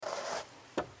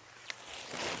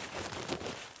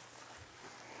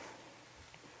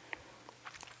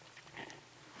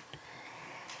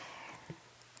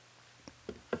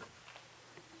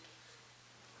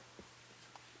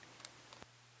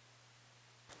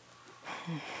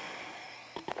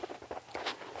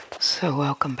So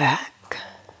welcome back.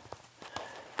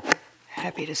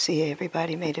 Happy to see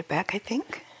everybody made it back, I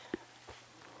think.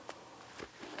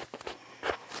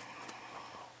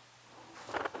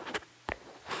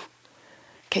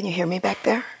 Can you hear me back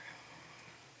there?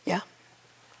 Yeah?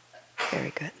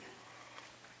 Very good.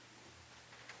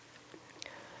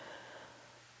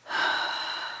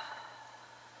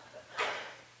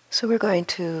 So we're going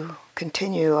to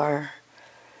continue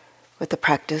with the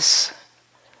practice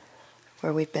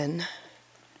where we've been.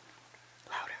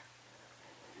 Louder.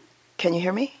 Can you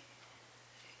hear me?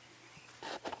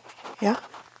 Yeah?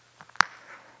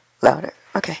 Louder.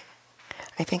 Okay.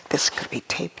 I think this could be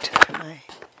taped to my...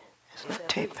 It's not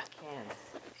tape.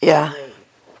 Yeah.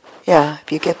 Yeah.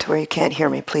 If you get to where you can't hear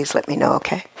me, please let me know,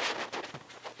 okay?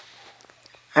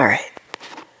 All right.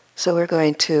 So we're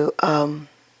going to come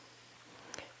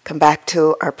back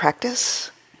to our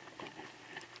practice.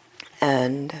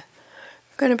 And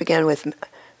we're going to begin with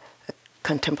a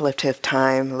contemplative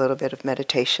time, a little bit of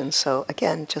meditation. So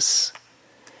again, just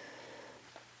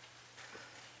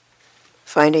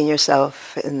finding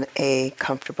yourself in a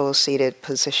comfortable seated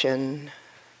position,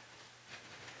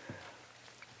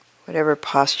 whatever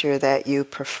posture that you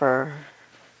prefer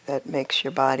that makes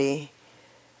your body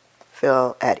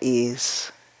feel at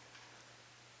ease.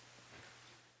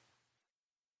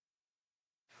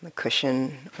 On the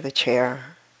cushion or the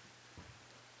chair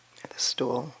or the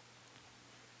stool.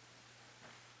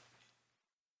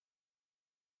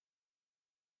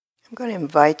 I'm going to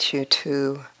invite you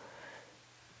to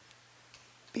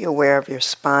be aware of your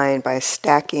spine by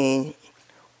stacking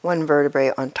one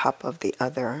vertebrae on top of the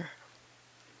other.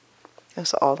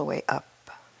 Just all the way up.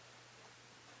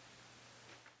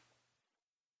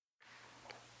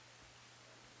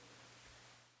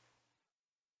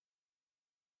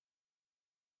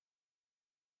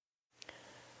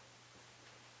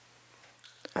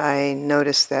 I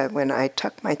notice that when I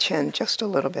tuck my chin just a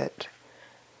little bit,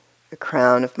 the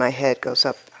crown of my head goes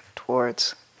up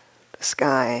towards the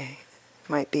sky.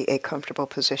 Might be a comfortable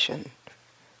position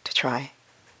to try.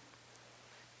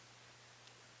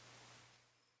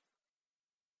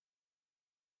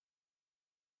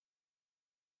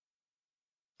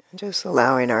 And just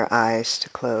allowing our eyes to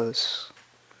close.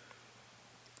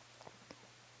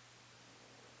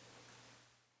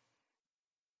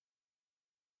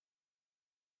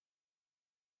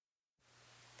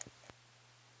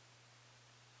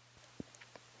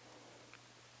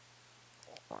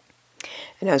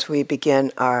 And as we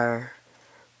begin our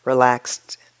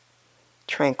relaxed,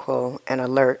 tranquil, and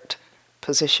alert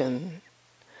position,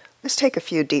 let's take a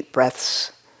few deep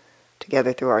breaths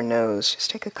together through our nose. Just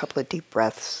take a couple of deep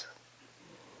breaths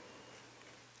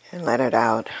and let it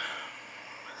out.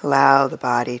 Allow the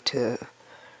body to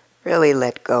really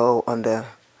let go on the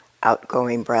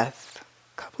outgoing breath.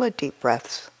 A couple of deep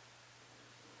breaths.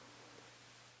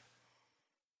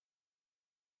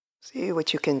 See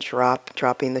what you can drop,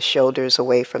 dropping the shoulders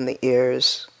away from the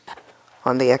ears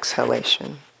on the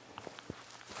exhalation.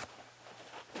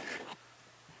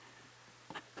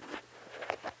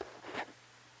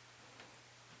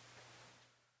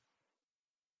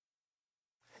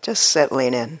 Just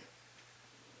settling in.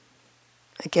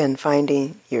 Again,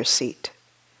 finding your seat.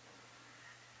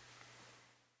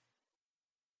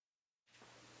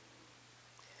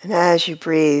 And as you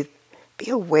breathe, be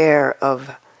aware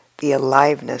of the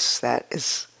aliveness that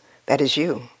is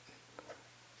you.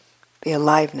 The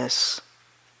aliveness.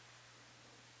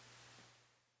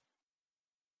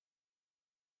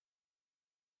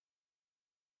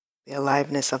 The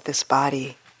aliveness of this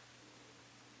body.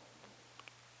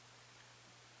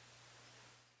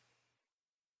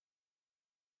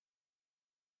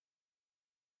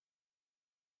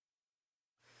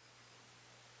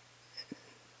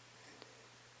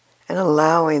 And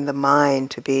allowing the mind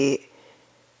to be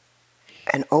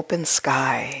an open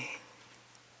sky.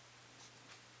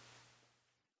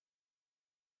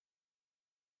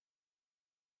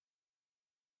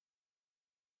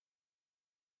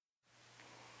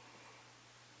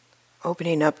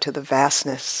 Opening up to the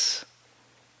vastness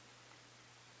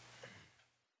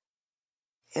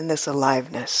in this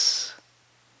aliveness.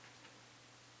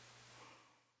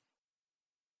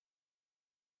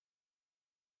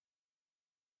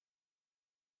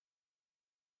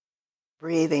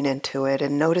 Breathing into it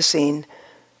and noticing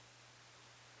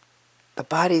the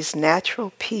body's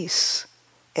natural peace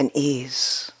and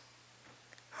ease.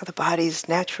 The body's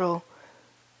natural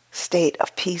state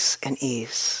of peace and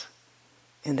ease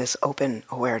in this open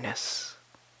awareness.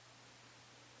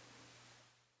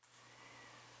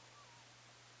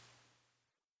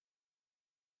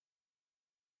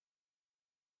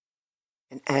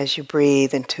 And as you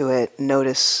breathe into it,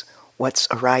 notice what's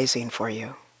arising for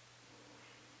you.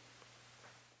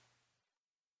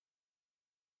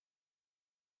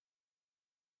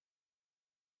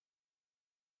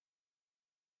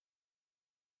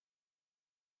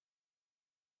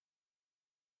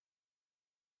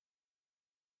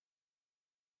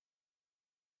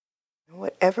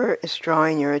 Whatever is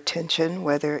drawing your attention,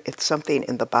 whether it's something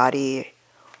in the body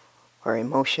or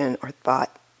emotion or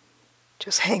thought,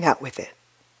 just hang out with it.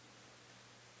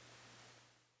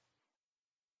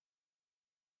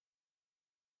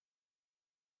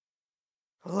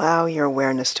 Allow your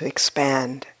awareness to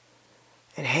expand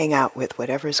and hang out with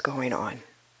whatever's going on.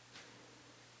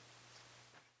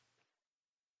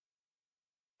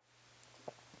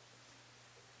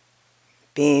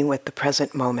 Being with the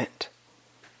present moment.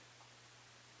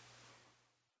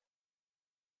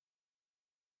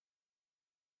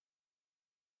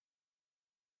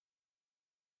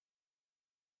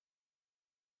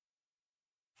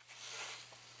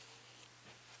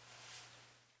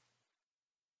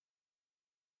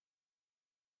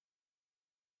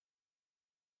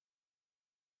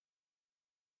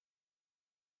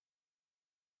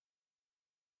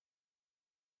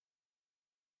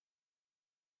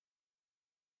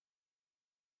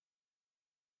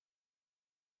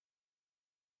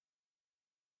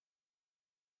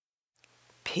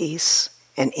 Peace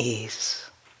and ease.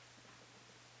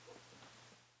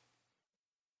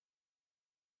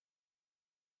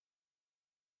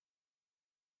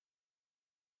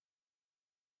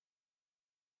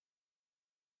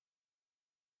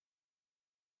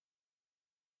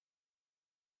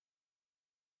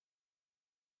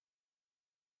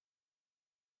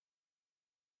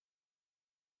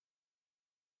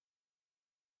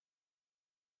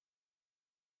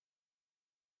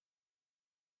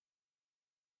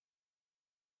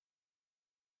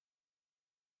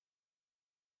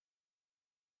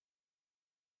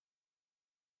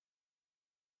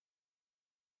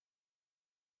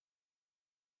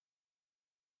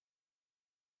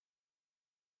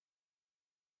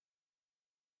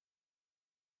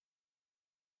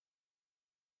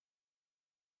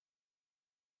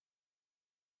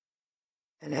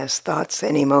 And as thoughts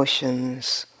and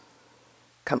emotions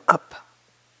come up,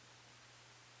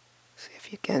 see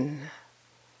if you can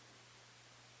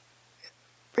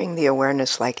bring the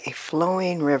awareness like a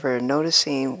flowing river,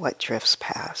 noticing what drifts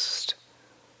past.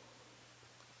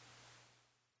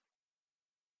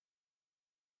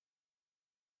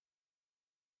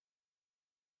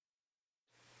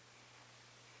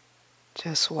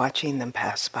 Just watching them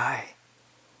pass by.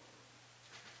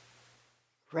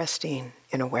 Resting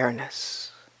in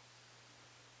awareness.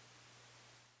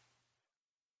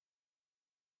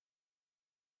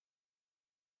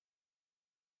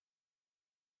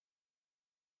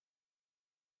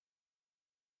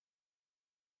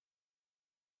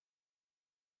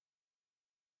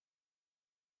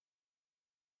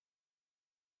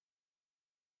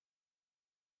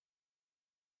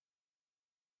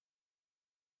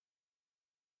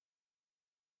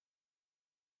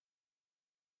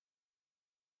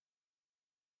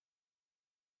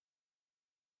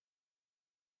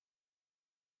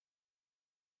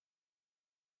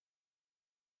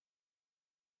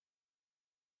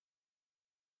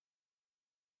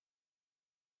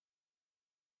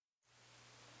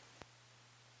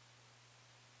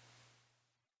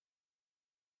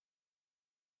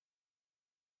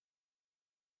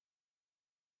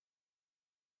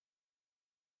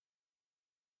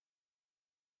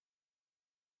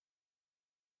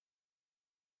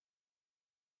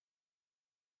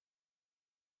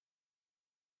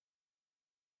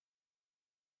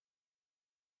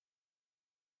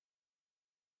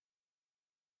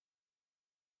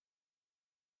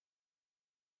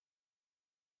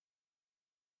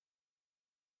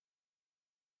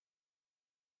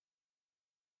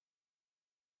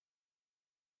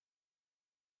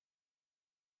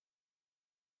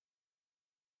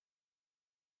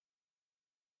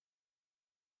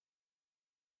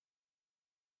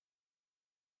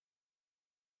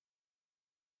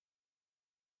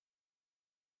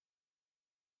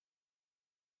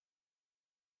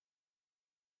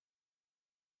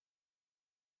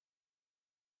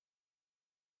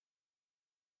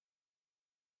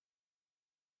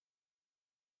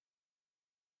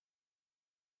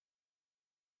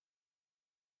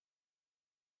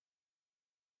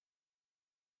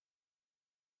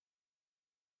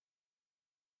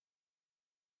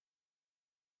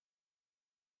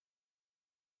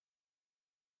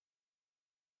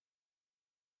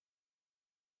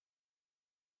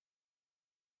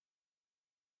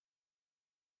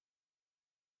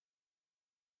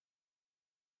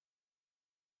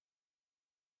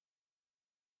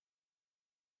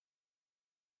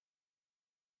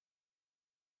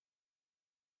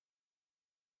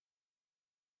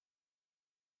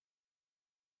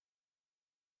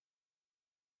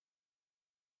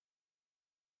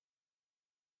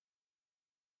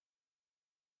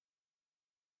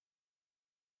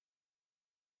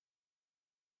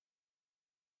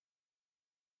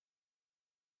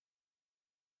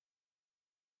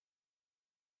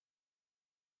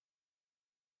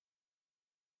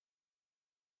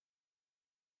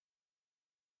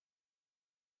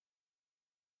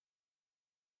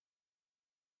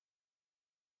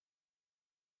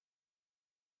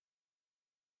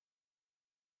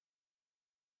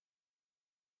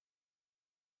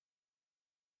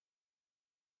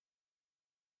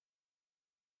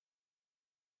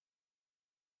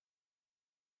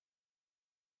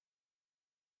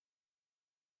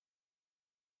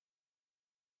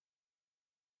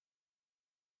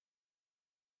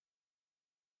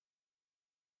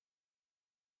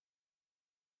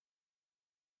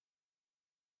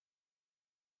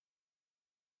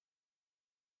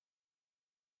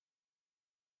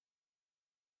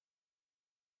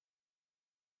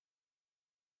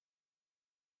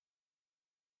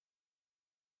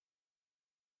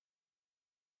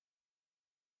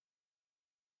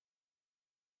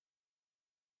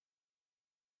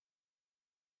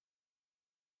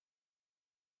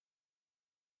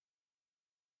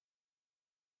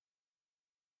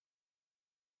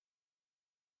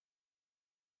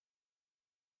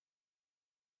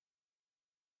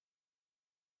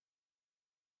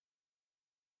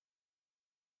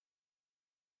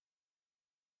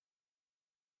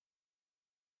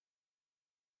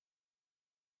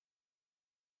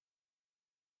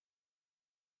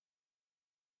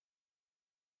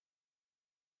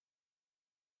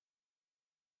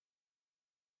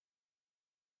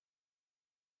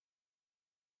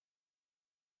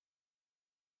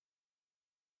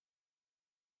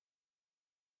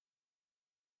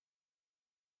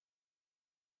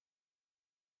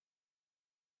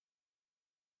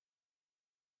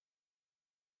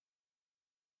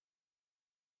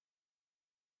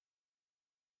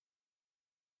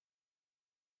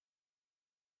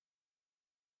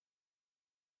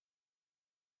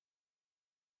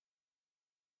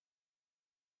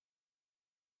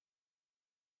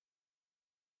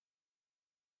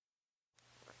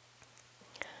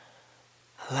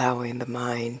 allowing the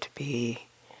mind to be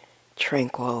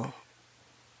tranquil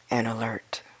and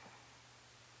alert.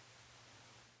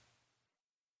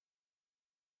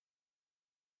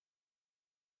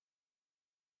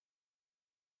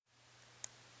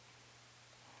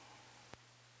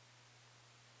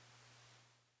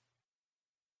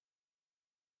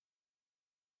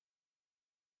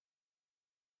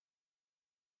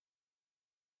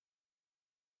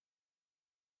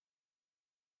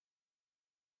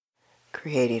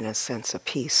 Creating a sense of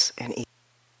peace and ease.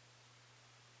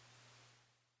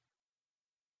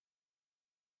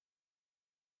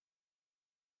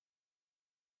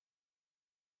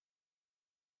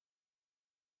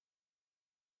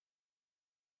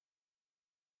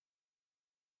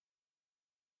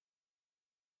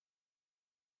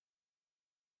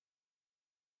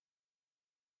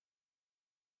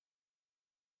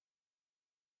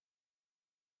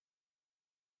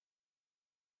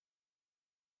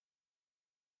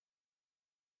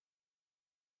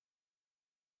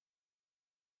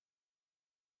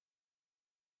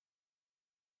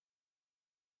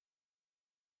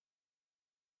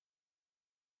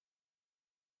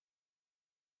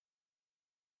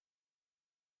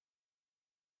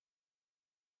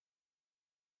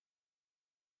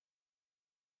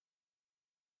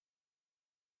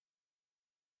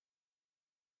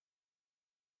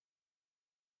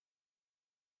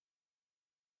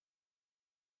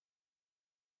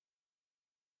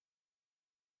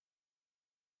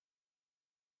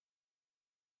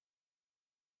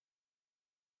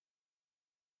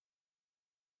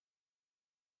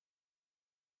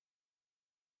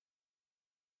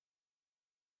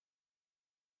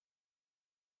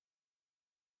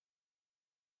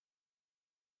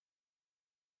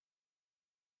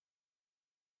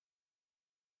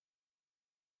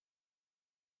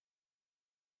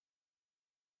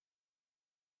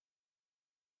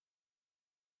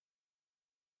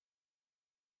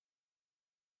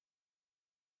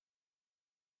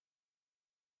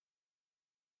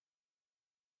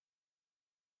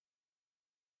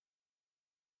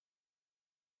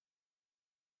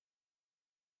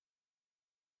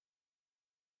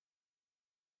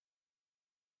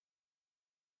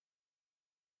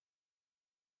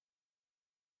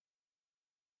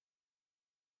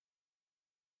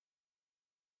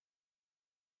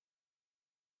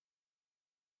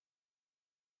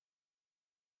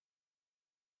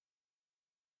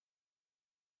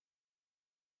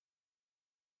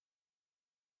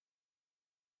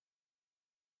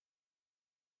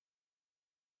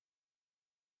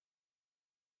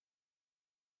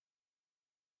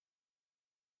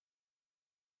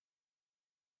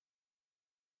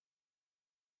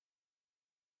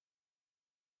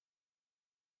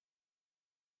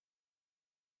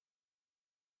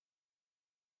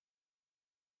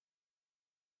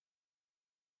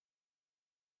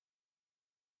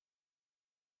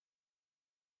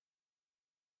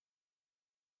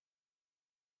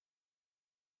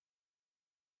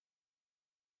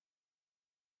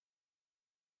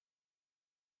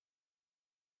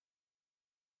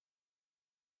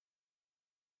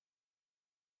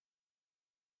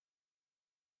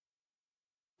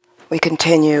 We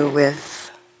continue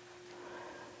with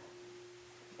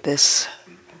this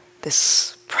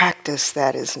practice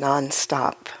that is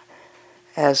nonstop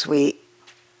as we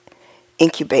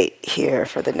incubate here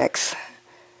for the next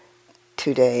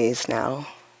 2 days now.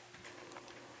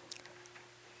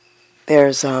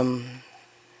 There's I'm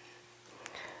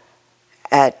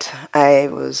a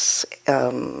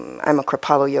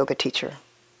Kripalu yoga teacher,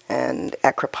 and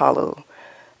at Kripalu,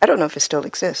 I don't know if it still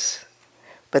exists,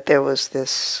 but there was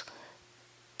this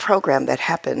program that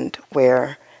happened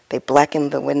where they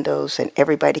blackened the windows and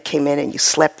everybody came in and you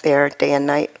slept there day and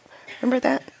night. Remember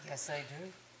that? Yes, I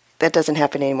do. That doesn't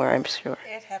happen anymore, I'm sure.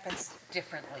 It happens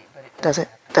differently, but it does.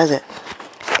 Does it?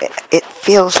 It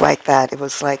feels like that. It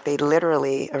was like they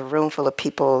literally, a room full of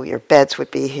people, your beds would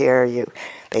be here,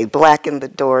 they blackened the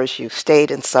doors, you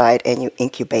stayed inside and you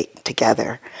incubate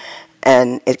together.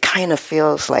 And it kind of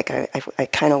feels like I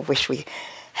kind of wish we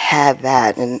had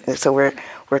that. And so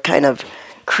we're kind of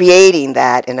creating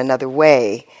that in another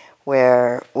way,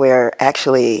 where we're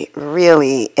actually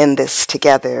really in this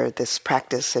together, this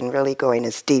practice, and really going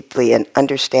as deeply and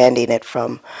understanding it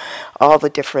from all the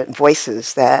different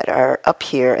voices that are up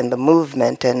here in the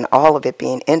movement, and all of it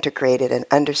being integrated and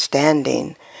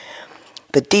understanding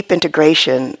the deep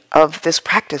integration of this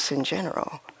practice in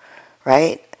general,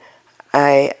 right?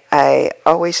 I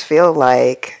always feel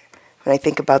like when I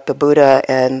think about the Buddha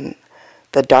and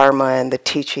the Dharma and the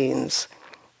teachings,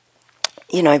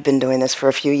 I've been doing this for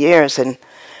a few years and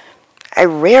I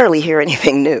rarely hear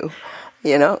anything new.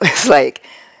 It's like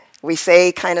We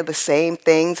say kind of the same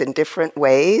things in different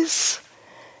ways,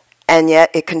 and yet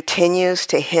it continues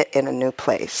to hit in a new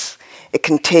place. It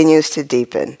continues to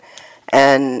deepen.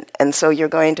 And so you're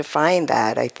going to find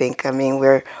that, I think. I mean,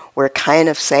 we're kind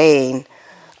of saying,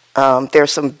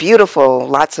 there's some beautiful,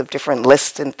 lots of different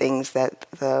lists and things that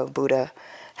the Buddha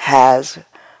has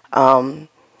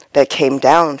that came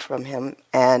down from him.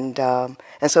 And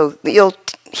so you'll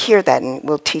hear that, and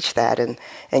we'll teach that. And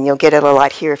you'll get it a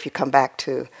lot here if you come back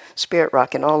to Spirit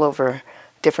Rock and all over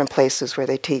different places where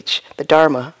they teach the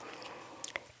Dharma.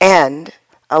 And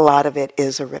a lot of it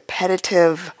is a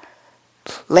repetitive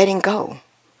letting go,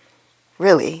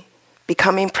 really.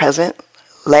 Becoming present,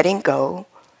 letting go,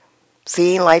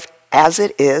 seeing life as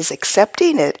it is,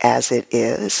 accepting it as it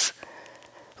is,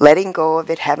 letting go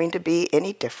of it having to be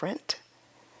any different,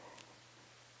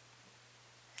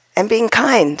 and being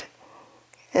kind,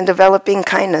 and developing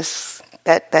kindness,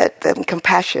 that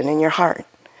compassion in your heart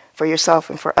for yourself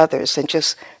and for others, and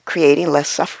just creating less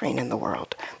suffering in the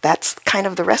world. That's kind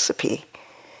of the recipe.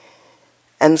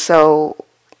 And so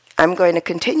I'm going to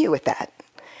continue with that.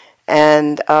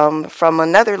 And from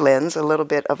another lens, a little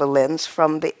bit of a lens,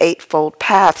 from the Eightfold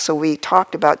Path. So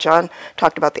John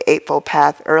talked about the Eightfold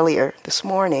Path earlier this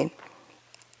morning.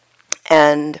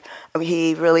 And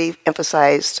he really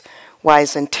emphasized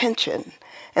wise intention.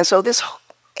 And so this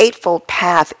Eightfold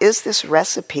Path is this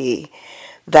recipe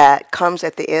that comes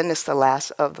at the end. It's the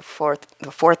last of the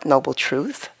fourth noble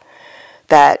truth.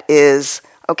 That is,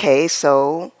 okay,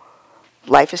 so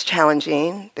life is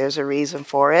challenging. There's a reason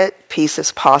for it. Peace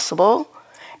is possible.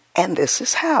 And this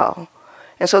is how.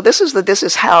 And so this is the this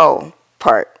is how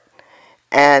part.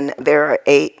 And there are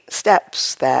 8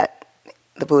 steps that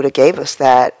the Buddha gave us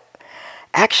that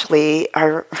actually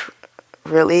are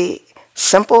really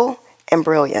simple and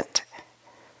brilliant.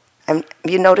 And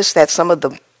you notice that some of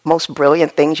the most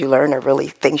brilliant things you learn are really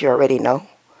things you already know.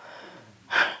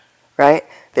 Right?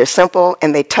 They're simple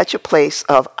and they touch a place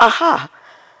of, aha,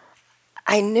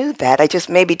 I knew that. I just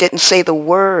maybe didn't say the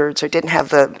words or didn't have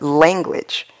the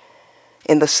language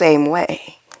in the same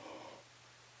way.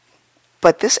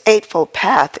 But this Eightfold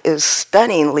Path is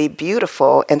stunningly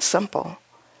beautiful and simple.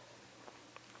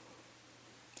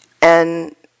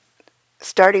 And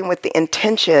starting with the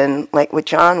intention, like what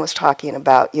John was talking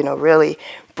about, really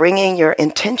bringing your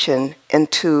intention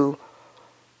into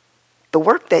the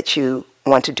work that you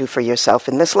want to do for yourself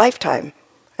in this lifetime.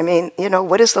 I mean,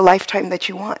 what is the lifetime that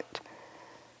you want?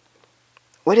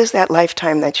 What is that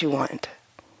lifetime that you want?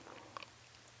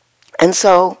 And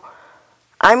so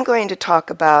I'm going to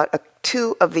talk about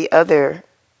 2 of the other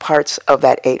parts of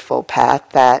that Eightfold Path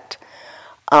that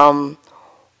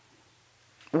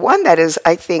one that is,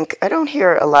 I think, I don't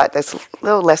hear a lot, that's a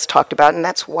little less talked about, and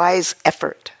that's wise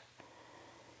effort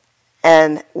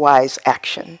and wise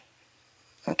action.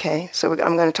 Okay, so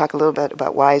I'm going to talk a little bit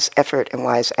about wise effort and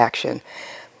wise action,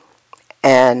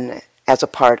 and as a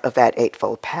part of that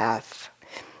Eightfold Path.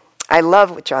 I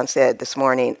love what John said this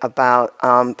morning about,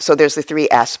 so there's the 3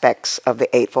 aspects of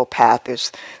the Eightfold Path.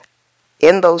 There's,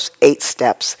 in those 8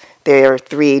 steps, there are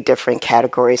 3 different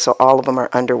categories, so all of them are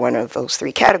under one of those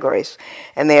 3 categories.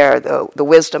 And they are the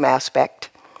wisdom aspect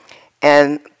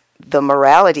and the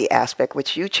morality aspect,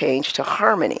 which you changed to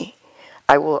harmony.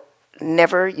 I will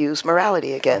never use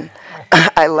morality again.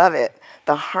 I love it.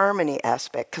 The harmony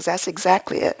aspect, because that's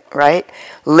exactly it, right?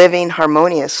 Living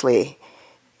harmoniously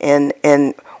in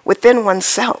within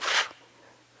oneself,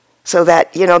 so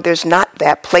that there's not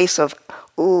that place of,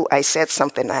 ooh, I said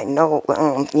something, I know,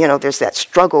 there's that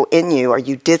struggle in you, or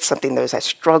you did something, there's that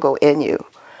struggle in you,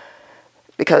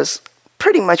 because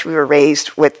pretty much we were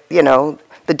raised with the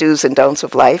do's and don'ts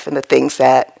of life and the things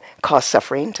that cause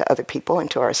suffering to other people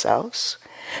and to ourselves.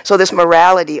 So this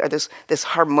morality, or this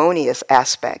harmonious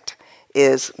aspect,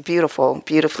 is beautiful,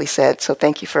 beautifully said. So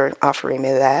thank you for offering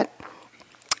me that.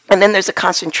 And then there's a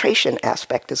concentration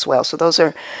aspect as well. So those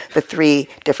are the 3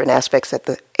 different aspects that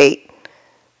the 8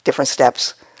 different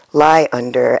steps lie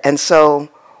under. And so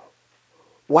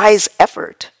wise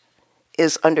effort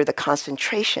is under the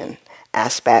concentration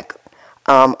aspect,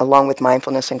 along with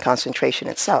mindfulness and concentration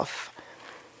itself.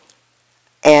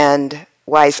 And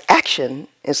wise action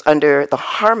is under the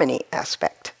harmony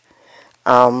aspect,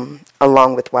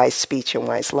 along with wise speech and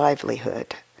wise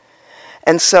livelihood.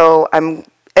 And so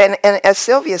and as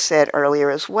Sylvia said earlier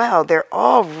as well, they're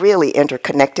all really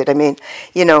interconnected. I mean,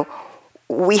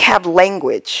 we have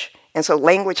language, and so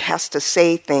language has to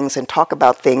say things and talk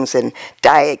about things and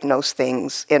diagnose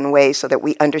things in ways so that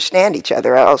we understand each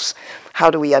other, or else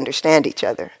how do we understand each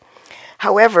other?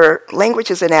 However, language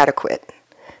is inadequate,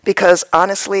 because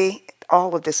honestly,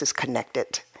 all of this is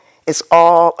connected. It's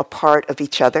all a part of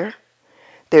each other.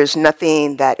 There's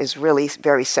nothing that is really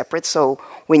very separate. So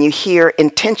when you hear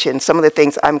intention, some of the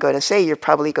things I'm going to say, you're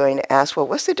probably going to ask, well,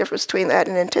 what's the difference between that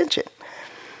and intention?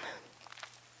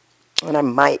 And I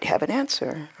might have an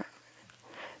answer.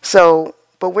 So,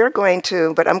 but I'm going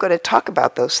to talk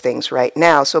about those things right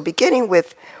now. So beginning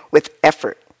with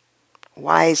effort,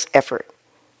 wise effort.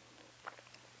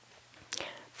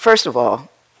 First of all,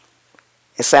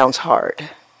 it sounds hard,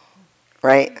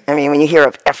 right? I mean, when you hear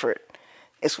of effort,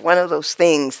 it's one of those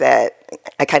things that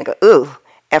I kind of go, ooh,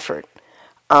 effort.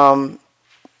 But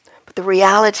the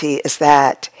reality is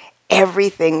that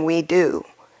everything we do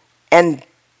and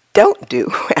don't do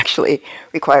actually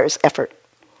requires effort.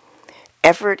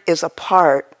 Effort is a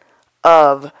part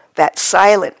of that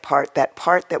silent part, that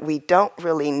part that we don't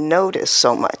really notice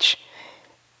so much.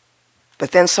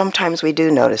 But then sometimes we do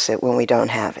notice it when we don't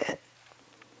have it.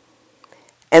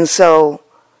 And so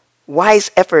wise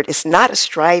effort is not a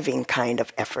striving kind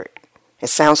of effort. It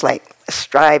sounds like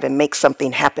strive and make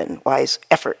something happen, wise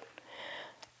effort.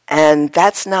 And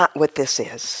that's not what this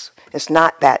is. It's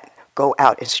not that go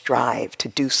out and strive to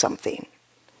do something.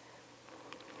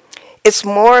 It's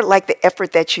more like the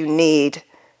effort that you need,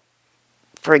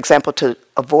 for example, to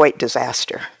avoid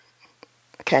disaster.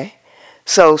 Okay?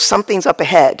 So something's up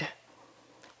ahead,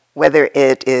 whether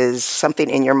it is something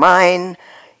in your mind,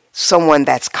 someone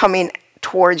that's coming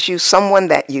towards you, someone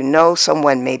that you know,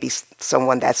 maybe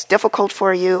someone that's difficult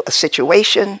for you, a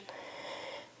situation.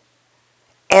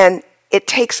 And it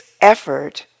takes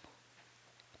effort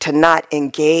to not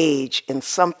engage in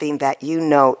something that you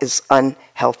know is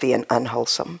unhealthy and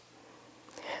unwholesome.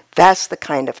 That's the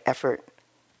kind of effort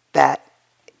that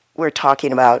we're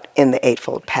talking about in the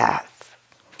Eightfold Path.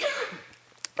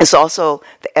 It's also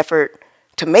the effort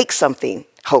to make something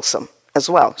wholesome as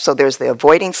well. So there's the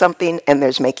avoiding something and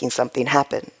there's making something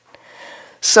happen.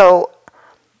 So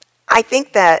I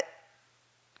think that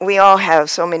we all have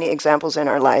so many examples in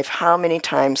our life. How many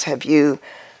times have you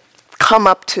come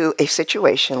up to a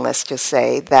situation, let's just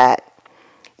say, that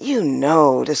you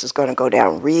know this is going to go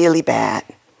down really bad?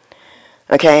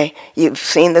 Okay? You've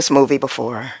seen this movie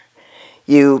before.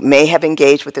 You may have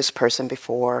engaged with this person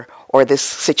before or this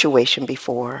situation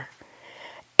before.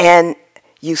 And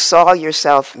you saw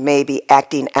yourself maybe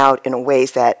acting out in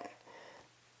ways that,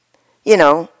 you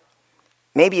know,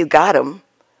 maybe you got them,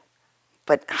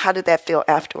 but how did that feel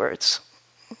afterwards?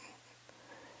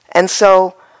 And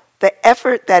so the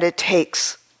effort that it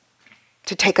takes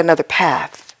to take another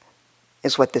path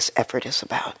is what this effort is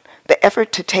about. The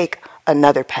effort to take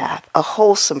another path, a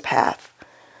wholesome path.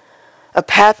 A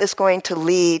path that's going to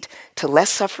lead to less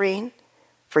suffering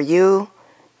for you,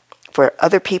 for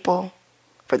other people,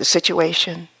 for the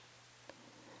situation.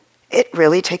 It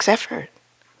really takes effort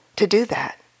to do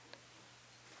that.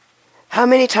 How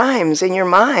many times in your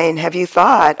mind have you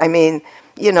thought, I mean,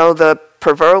 you know, the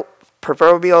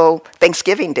proverbial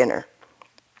Thanksgiving dinner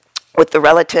with the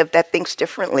relative that thinks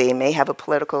differently, may have a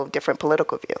different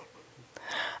political view.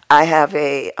 I have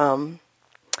an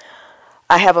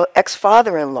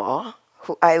ex-father-in-law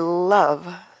who I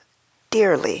love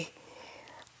dearly.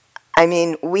 I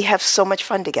mean, we have so much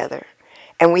fun together.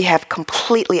 And we have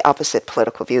completely opposite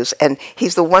political views. And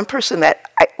he's the one person that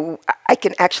I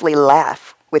can actually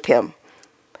laugh with him.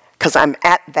 Because I'm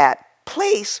at that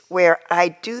place where I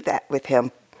do that with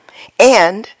him.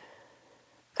 And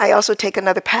I also take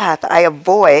another path. I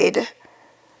avoid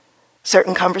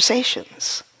certain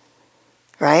conversations.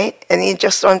 Right? And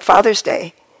just on Father's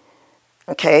Day.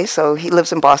 Okay, so he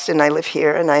lives in Boston, I live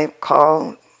here, and I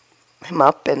call him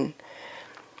up and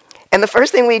the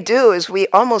first thing we do is we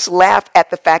almost laugh at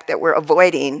the fact that we're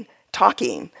avoiding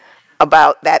talking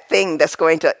about that thing that's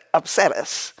going to upset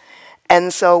us.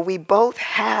 And so we both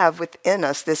have within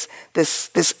us this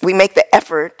we make the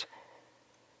effort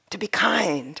to be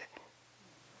kind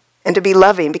and to be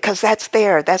loving because that's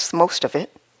there. That's most of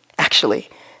it, actually.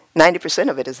 90%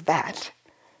 of it is that.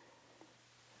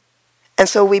 And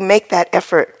so we make that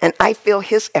effort, and I feel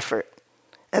his effort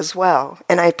as well,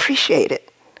 and I appreciate it.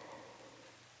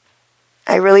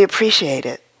 I really appreciate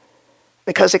it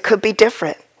because it could be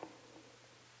different.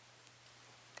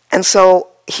 And so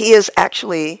he is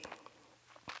actually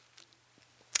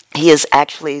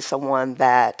someone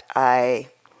that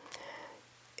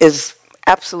is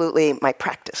absolutely my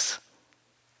practice.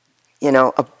 You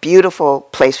know, a beautiful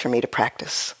place for me to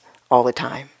practice all the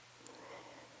time.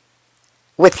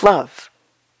 With love.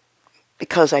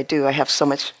 Because I have so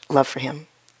much love for him.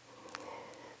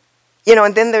 You know,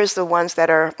 and then there's the ones that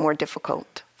are more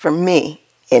difficult, for me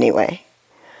anyway.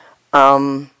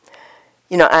 You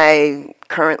know, I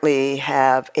currently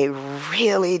have a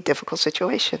really difficult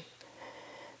situation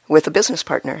with a business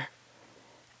partner.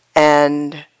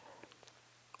 And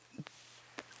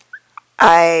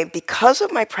because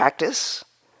of my practice,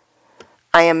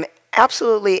 I am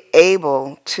absolutely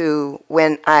able to,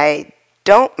 when I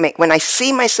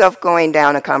see myself going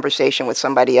down a conversation with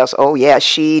somebody else, oh yeah,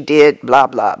 she did blah,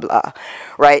 blah, blah,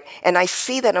 right? And I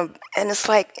see that, and it's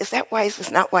like, is that wise?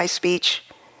 It's not wise speech.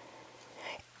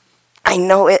 I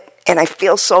know it, and I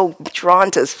feel so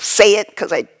drawn to say it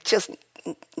because I just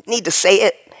need to say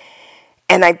it.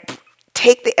 And I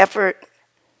take the effort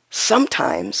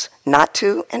sometimes not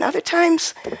to, and other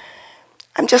times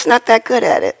I'm just not that good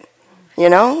at it,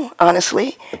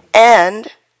 honestly. And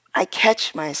I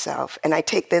catch myself, and I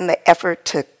take then the effort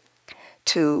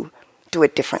to do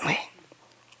it differently.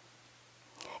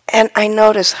 And I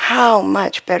notice how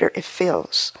much better it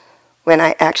feels when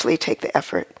I actually take the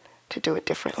effort to do it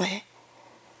differently.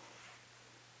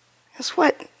 Because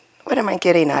what am I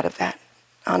getting out of that,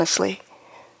 honestly?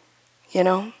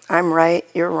 I'm right,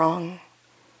 you're wrong.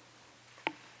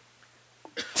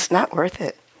 It's not worth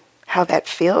it. How that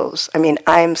feels. I mean,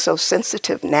 I'm so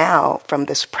sensitive now from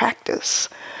this practice.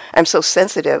 I'm so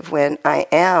sensitive when I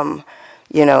am,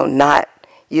 not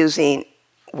using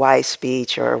wise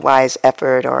speech or wise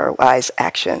effort or wise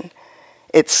action.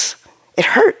 It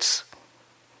hurts.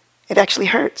 It actually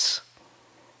hurts.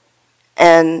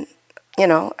 And,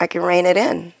 I can rein it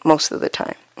in most of the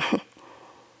time.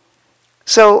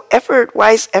 So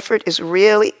wise effort is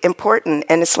really important.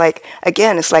 And it's like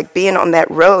being on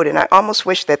that road. And I almost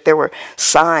wish that there were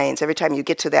signs every time you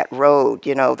get to that road,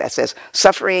 that says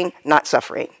suffering, not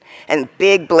suffering. And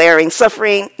big blaring,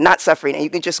 suffering, not suffering. And you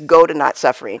can just go to not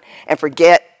suffering and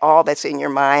forget all that's in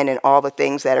your mind and all the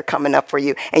things that are coming up for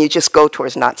you. And you just go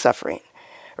towards not suffering,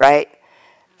 right?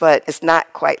 But it's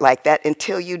not quite like that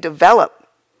until you develop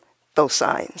those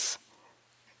signs,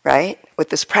 right? With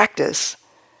this practice,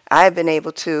 I've been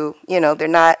able to, they're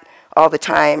not all the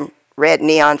time red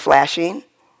neon flashing.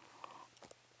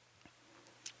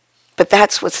 But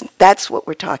that's what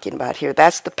we're talking about here.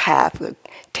 That's the path.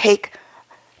 Take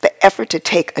the effort to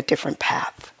take a different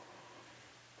path.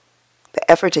 The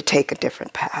effort to take a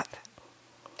different path.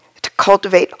 To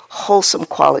cultivate wholesome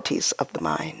qualities of the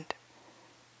mind.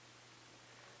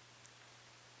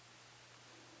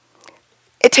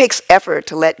 It takes effort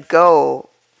to let go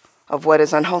of what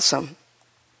is unwholesome.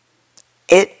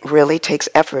 It really takes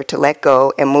effort to let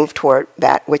go and move toward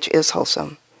that which is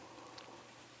wholesome.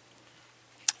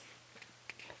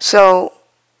 So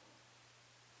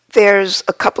there's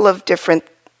a couple of different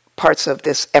parts of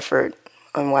this effort,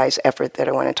 on wise effort, that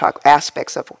I want to talk,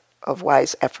 aspects of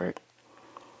wise effort.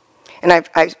 And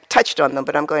I've touched on them,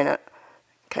 but I'm going to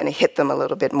kind of hit them a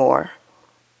little bit more.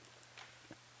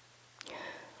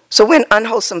 So when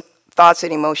unwholesome thoughts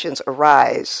and emotions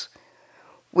arise,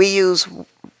 we use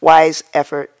wise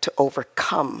effort to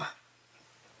overcome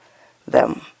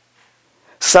them.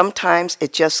 Sometimes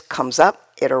it just comes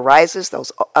up, it arises,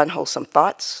 those unwholesome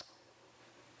thoughts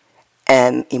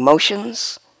and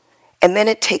emotions, and then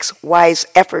it takes wise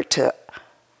effort to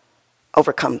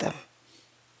overcome them,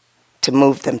 to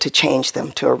move them, to change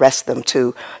them, to arrest them,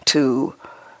 to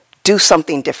do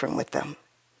something different with them.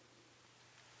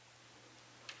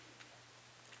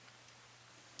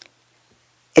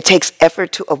 It takes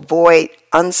effort to avoid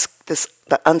the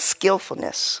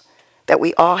unskillfulness that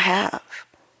we all have.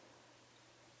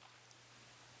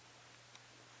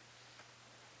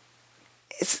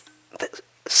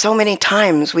 So many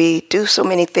times we do so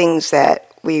many things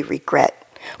that we regret.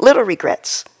 Little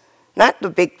regrets. Not the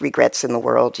big regrets in the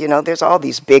world. There's all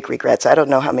these big regrets. I don't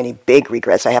know how many big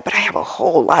regrets I have, but I have a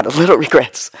whole lot of little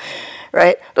regrets,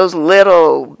 right? Those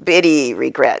little bitty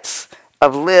regrets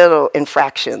of little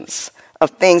infractions, of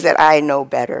things that I know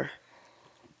better.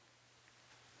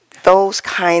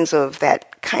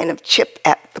 That kind of chip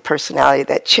at the personality,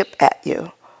 that chip at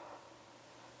you.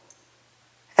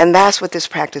 And that's what this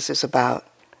practice is about,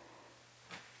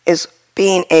 is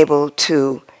being able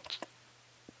to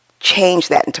change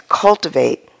that and to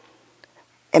cultivate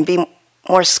and be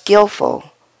more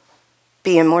skillful,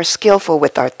 being more skillful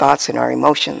with our thoughts and our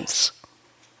emotions.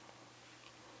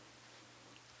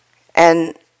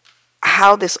 And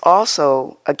how this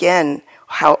also, again,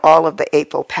 how all of the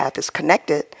Eightfold Path is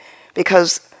connected,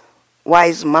 because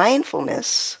wise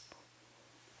mindfulness,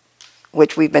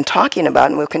 which we've been talking about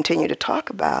and we'll continue to talk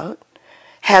about,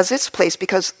 has its place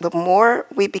because the more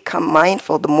we become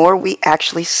mindful, the more we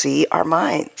actually see our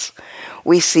minds.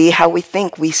 We see how we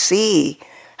think. We see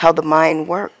how the mind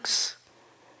works.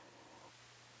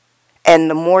 And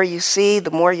the more you see, the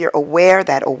more you're aware,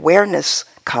 that awareness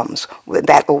comes. When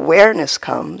that awareness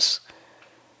comes,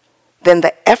 then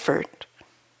the effort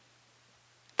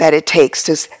that it takes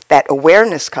to, that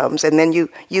awareness comes, and then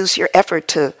you use your effort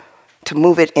to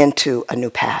move it into a new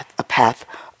path, a path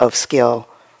of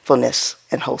skillfulness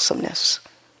and wholesomeness.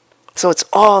 So it's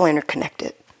all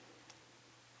interconnected.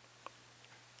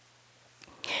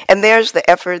 And there's the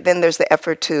effort, then there's the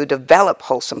effort to develop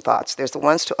wholesome thoughts. There's the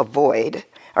ones to avoid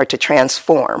or to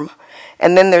transform.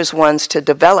 And then there's ones to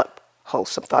develop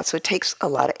wholesome thoughts. So it takes a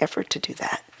lot of effort to do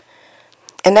that.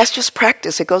 And that's just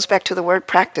practice. It goes back to the word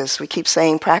practice. We keep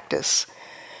saying practice.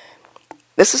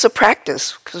 This is a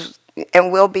practice,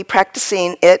 and we'll be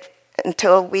practicing it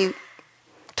till the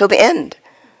end,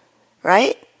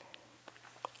 right?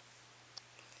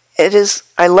 It is,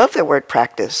 I love the word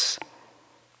practice.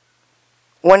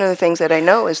 One of the things that I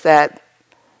know is that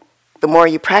the more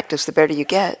you practice, the better you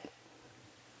get.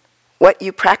 What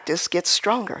you practice gets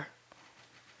stronger.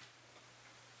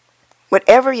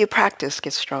 Whatever you practice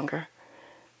gets stronger.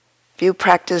 If you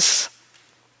practice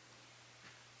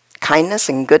kindness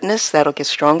and goodness, that'll get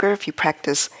stronger. If you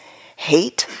practice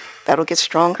hate, that'll get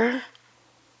stronger.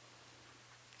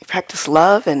 You practice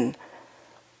love and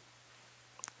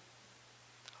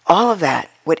all of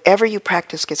that, whatever you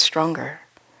practice gets stronger.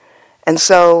 And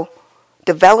so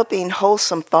developing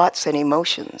wholesome thoughts and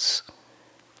emotions,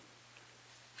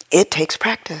 it takes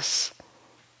practice.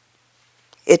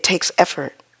 It takes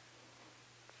effort.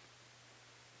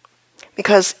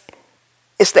 Because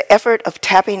it's the effort of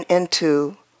tapping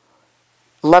into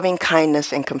loving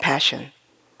kindness and compassion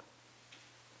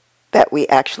that we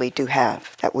actually do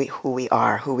have,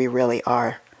 who we really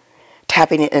are.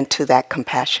 Tapping into that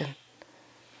compassion.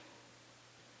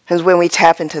 Because when we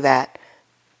tap into that,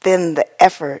 then the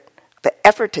effort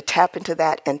to tap into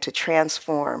that and to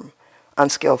transform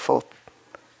unskillful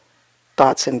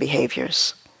thoughts and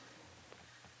behaviors.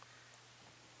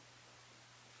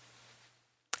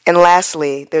 And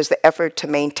lastly, there's the effort to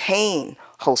maintain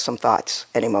wholesome thoughts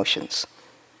and emotions.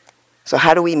 So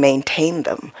how do we maintain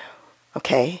them?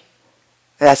 Okay?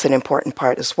 That's an important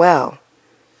part as well.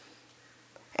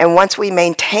 And once we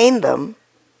maintain them,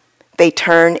 they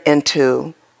turn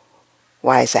into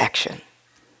wise action.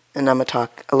 And I'm going to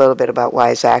talk a little bit about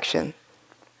wise action.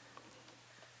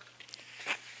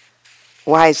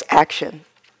 Wise action.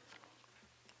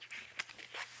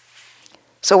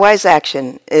 So wise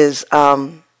action is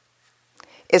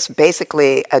it's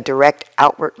basically a direct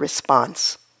outward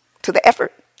response to the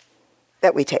effort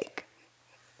that we take.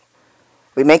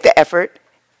 We make the effort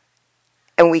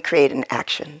and we create an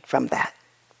action from that.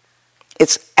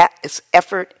 It's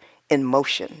effort in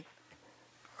motion,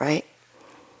 right?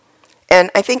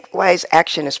 And I think wise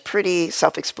action is pretty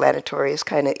self-explanatory. It's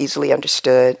kind of easily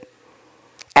understood.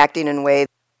 Acting in ways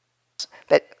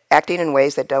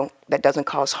that doesn't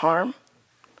cause harm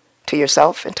to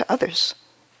yourself and to others.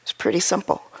 It's pretty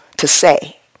simple to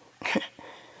say.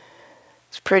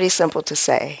 It's pretty simple to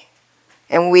say.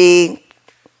 And we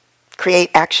create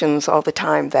actions all the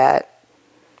time that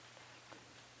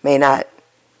may not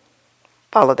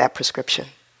follow that prescription.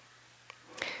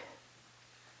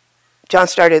 John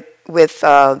started with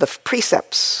the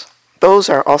precepts. Those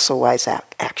are also wise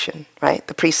action, right?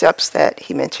 The precepts that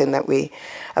he mentioned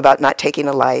about not taking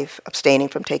a life, abstaining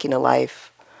from taking a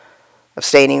life,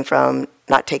 abstaining from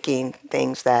not taking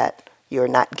things that you're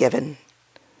not given,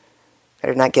 that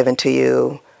are not given to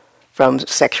you, from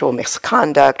sexual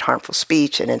misconduct, harmful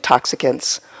speech, and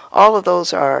intoxicants. All of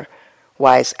those are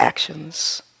wise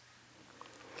actions.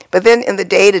 But then in the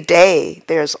day-to-day,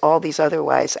 there's all these other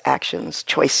wise actions,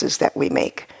 choices that we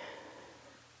make.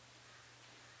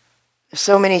 There's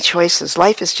so many choices.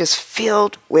 Life is just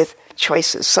filled with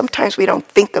choices. Sometimes we don't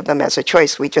think of them as a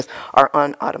choice. We just are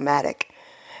on automatic.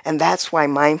 And that's why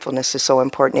mindfulness is so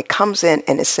important. It comes in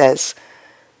and it says,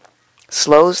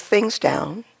 slows things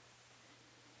down,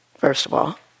 first of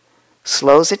all,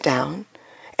 slows it down.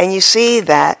 And you see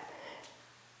that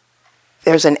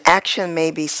there's an action,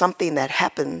 maybe something that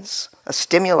happens, a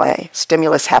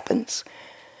stimulus happens.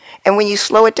 And when you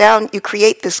slow it down, you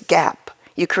create this gap.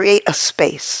 You create a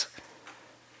space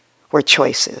where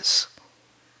choice is.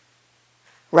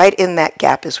 Right in that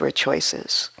gap is where choice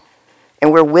is.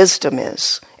 And where wisdom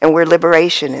is. And where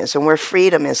liberation is. And where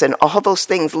freedom is. And all those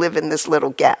things live in this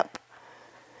little gap.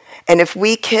 And if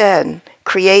we can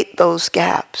create those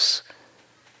gaps,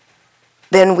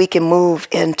 then we can move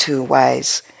into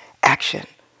wise action.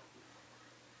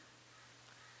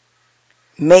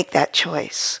 Make that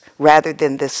choice rather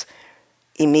than this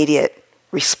immediate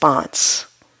response.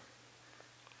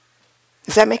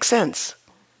 Does that make sense?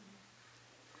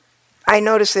 I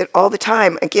notice it all the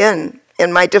time, again,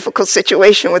 in my difficult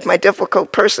situation with my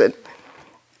difficult person.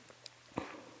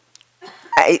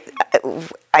 I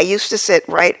used to sit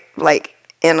right, like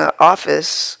in an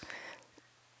office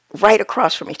right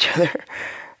across from each other,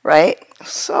 right?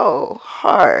 So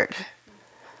hard.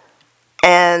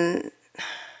 And,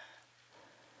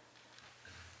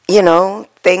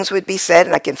 things would be said,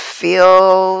 and I can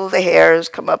feel the hairs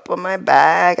come up on my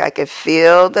back. I could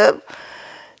feel the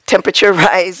temperature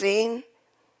rising.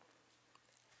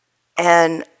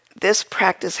 And this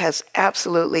practice has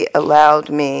absolutely allowed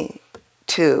me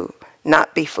to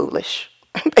not be foolish,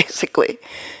 basically,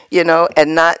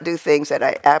 and not do things that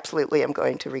I absolutely am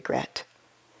going to regret.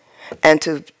 And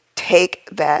to take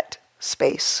that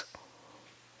space.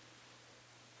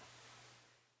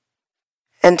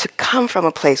 And to come from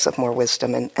a place of more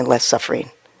wisdom and less suffering.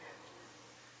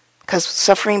 Because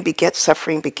suffering begets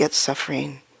suffering begets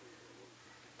suffering.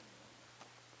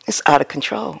 It's out of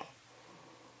control.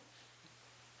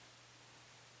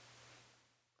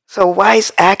 So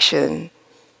wise action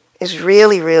is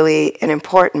really, really an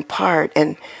important part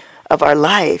of our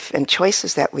life and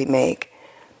choices that we make.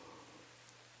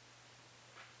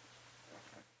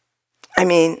 I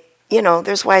mean,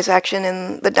 there's wise action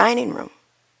in the dining room,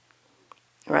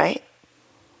 right?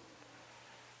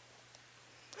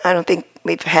 I don't think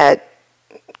we've had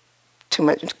too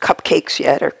much cupcakes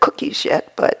yet or cookies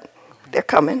yet, but they're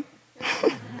coming.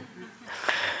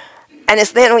 And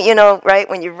it's then, right,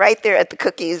 when you're right there at the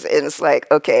cookies, and it's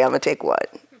like, okay, I'm going to take one.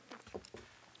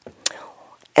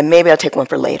 And maybe I'll take one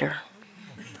for later.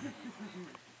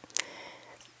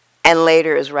 And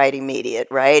later is right immediate,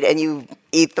 right? And you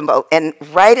eat them both. And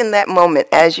right in that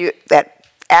moment, that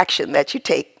action that you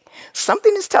take,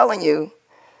 something is telling you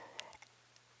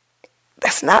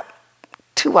that's not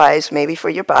too wise maybe for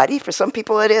your body. For some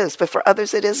people it is, but for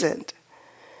others it isn't.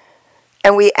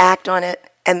 And we act on it,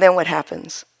 and then what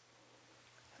happens?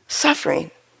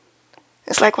 Suffering.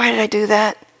 It's like, why did I do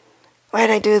that? Why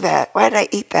did I do that? Why did I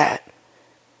eat that?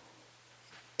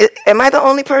 Am I the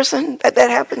only person that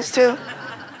happens to?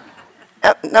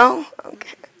 No?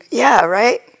 Okay. Yeah,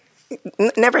 right?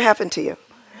 Never happened to you.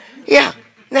 Yeah,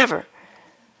 never.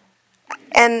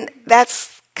 And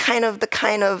that's the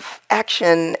kind of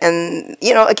action, and,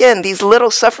 again, these little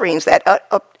sufferings that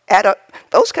add up,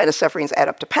 those kind of sufferings add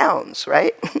up to pounds,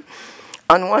 right?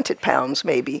 Unwanted pounds,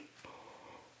 maybe.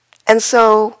 And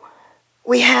so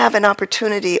we have an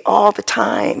opportunity all the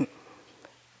time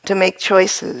to make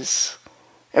choices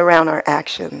around our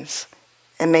actions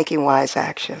and making wise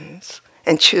actions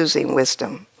and choosing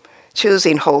wisdom,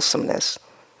 choosing wholesomeness,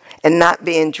 and not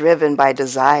being driven by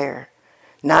desire,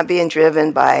 not being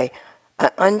driven by an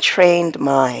untrained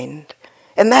mind.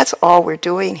 And that's all we're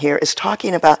doing here, is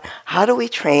talking about how do we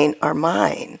train our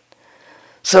mind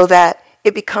so that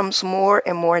it becomes more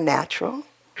and more natural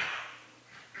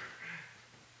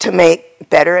to make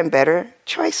better and better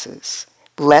choices,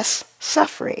 less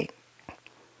suffering.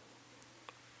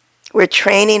 We're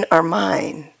training our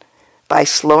mind by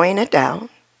slowing it down,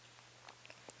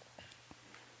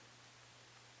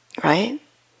 right?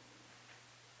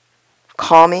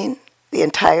 Calming the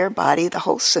entire body, the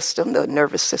whole system, the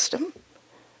nervous system.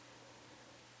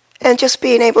 And just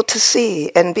being able to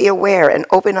see and be aware and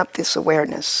open up this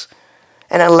awareness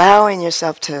and allowing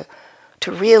yourself to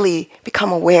really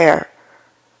become aware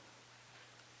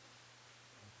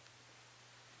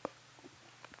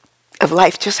of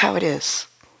life just how it is.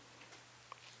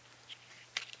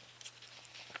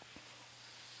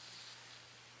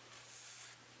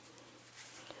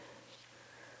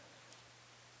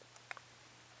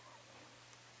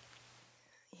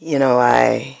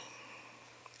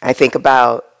 I think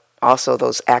about also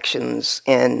those actions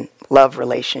in love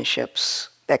relationships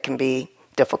that can be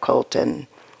difficult, and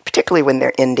particularly when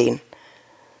they're ending,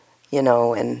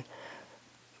 and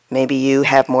maybe you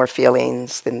have more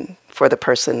feelings for the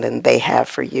person than they have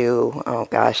for you. Oh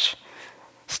gosh,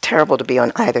 it's terrible to be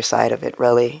on either side of it,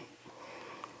 really.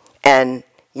 And,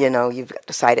 you've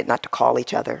decided not to call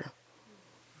each other,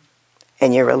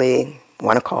 and you really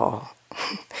want to call.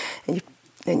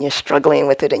 and you're struggling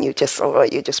with it, and you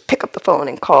just pick up the phone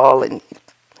and call, and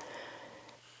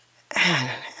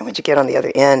what you get on the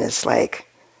other end is like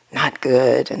not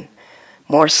good, and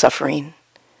more suffering.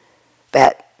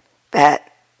 That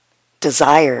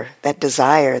desire,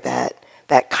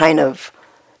 that kind of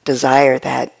desire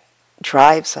that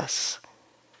drives us.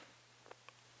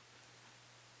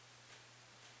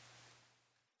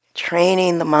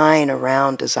 Training the mind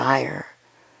around desire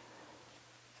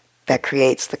that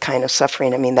creates the kind of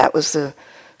suffering. I mean, that was the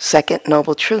second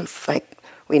noble truth. Like,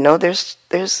 we know there's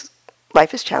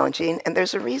life is challenging, and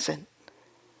there's a reason.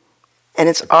 And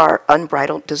it's our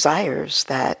unbridled desires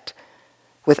that,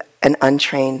 with an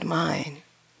untrained mind.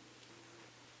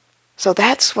 So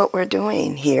that's what we're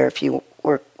doing here, if you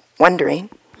were wondering.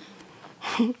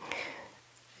 You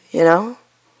know?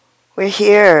 We're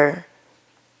here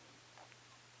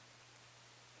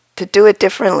to do it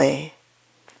differently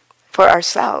for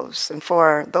ourselves and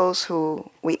for those who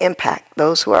we impact,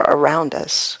 those who are around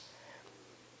us.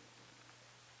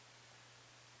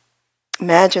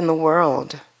 Imagine the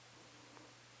world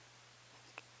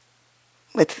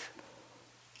with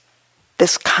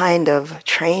this kind of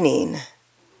training.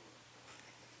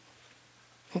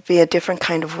 It'd be a different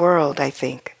kind of world, I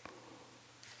think.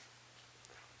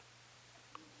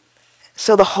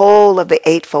 So the whole of the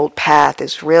Eightfold Path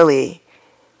is really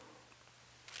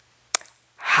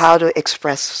how to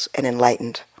express an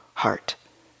enlightened heart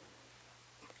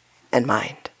and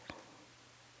mind.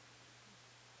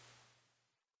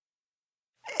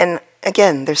 And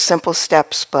again, there's simple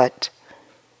steps, but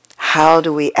how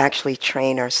do we actually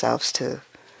train ourselves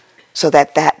so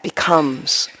that that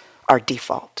becomes our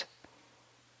default?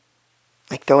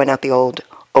 Like throwing out the old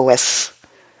OS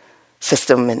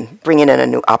system and bringing in a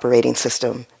new operating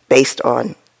system based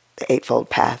on the Eightfold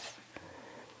Path.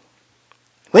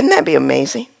 Wouldn't that be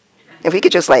amazing? If we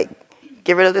could just like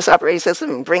get rid of this operating system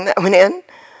and bring that one in?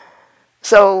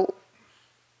 So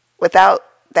without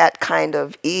that kind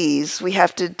of ease, we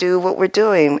have to do what we're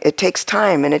doing. It takes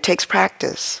time and it takes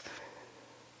practice.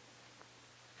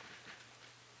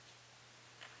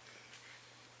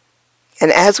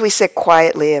 And as we sit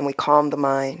quietly and we calm the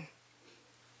mind,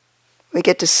 we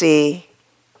get to see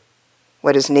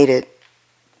what is needed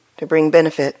to bring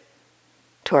benefit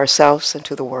to ourselves and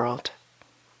to the world.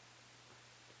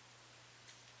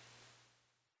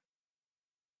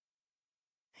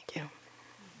 Thank you.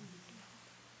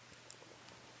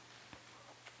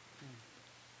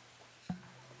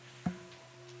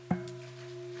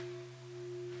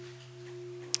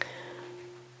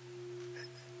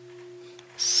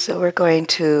 So we're going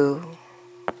to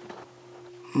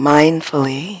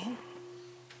mindfully,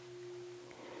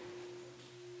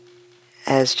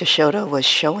 as Jashoda was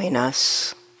showing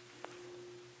us,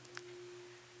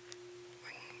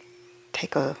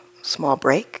 take a small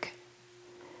break,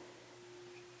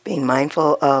 being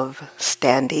mindful of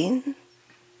standing,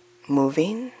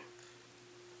 moving,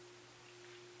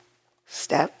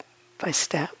 step by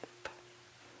step.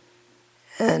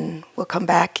 And we'll come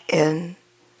back in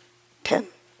 10,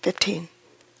 15.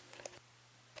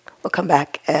 We'll come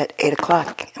back at 8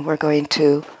 o'clock, and we're going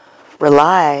to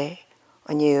rely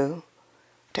on you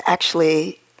to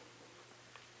actually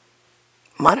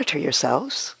monitor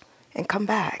yourselves and come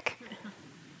back.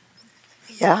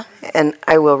 Yeah? And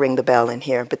I will ring the bell in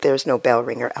here, but there's no bell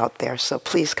ringer out there, so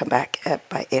please come back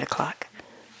by 8 o'clock.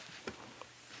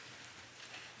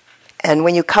 And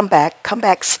when you come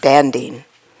back standing.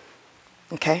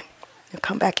 Okay? You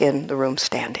come back in the room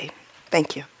standing.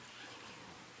 Thank you.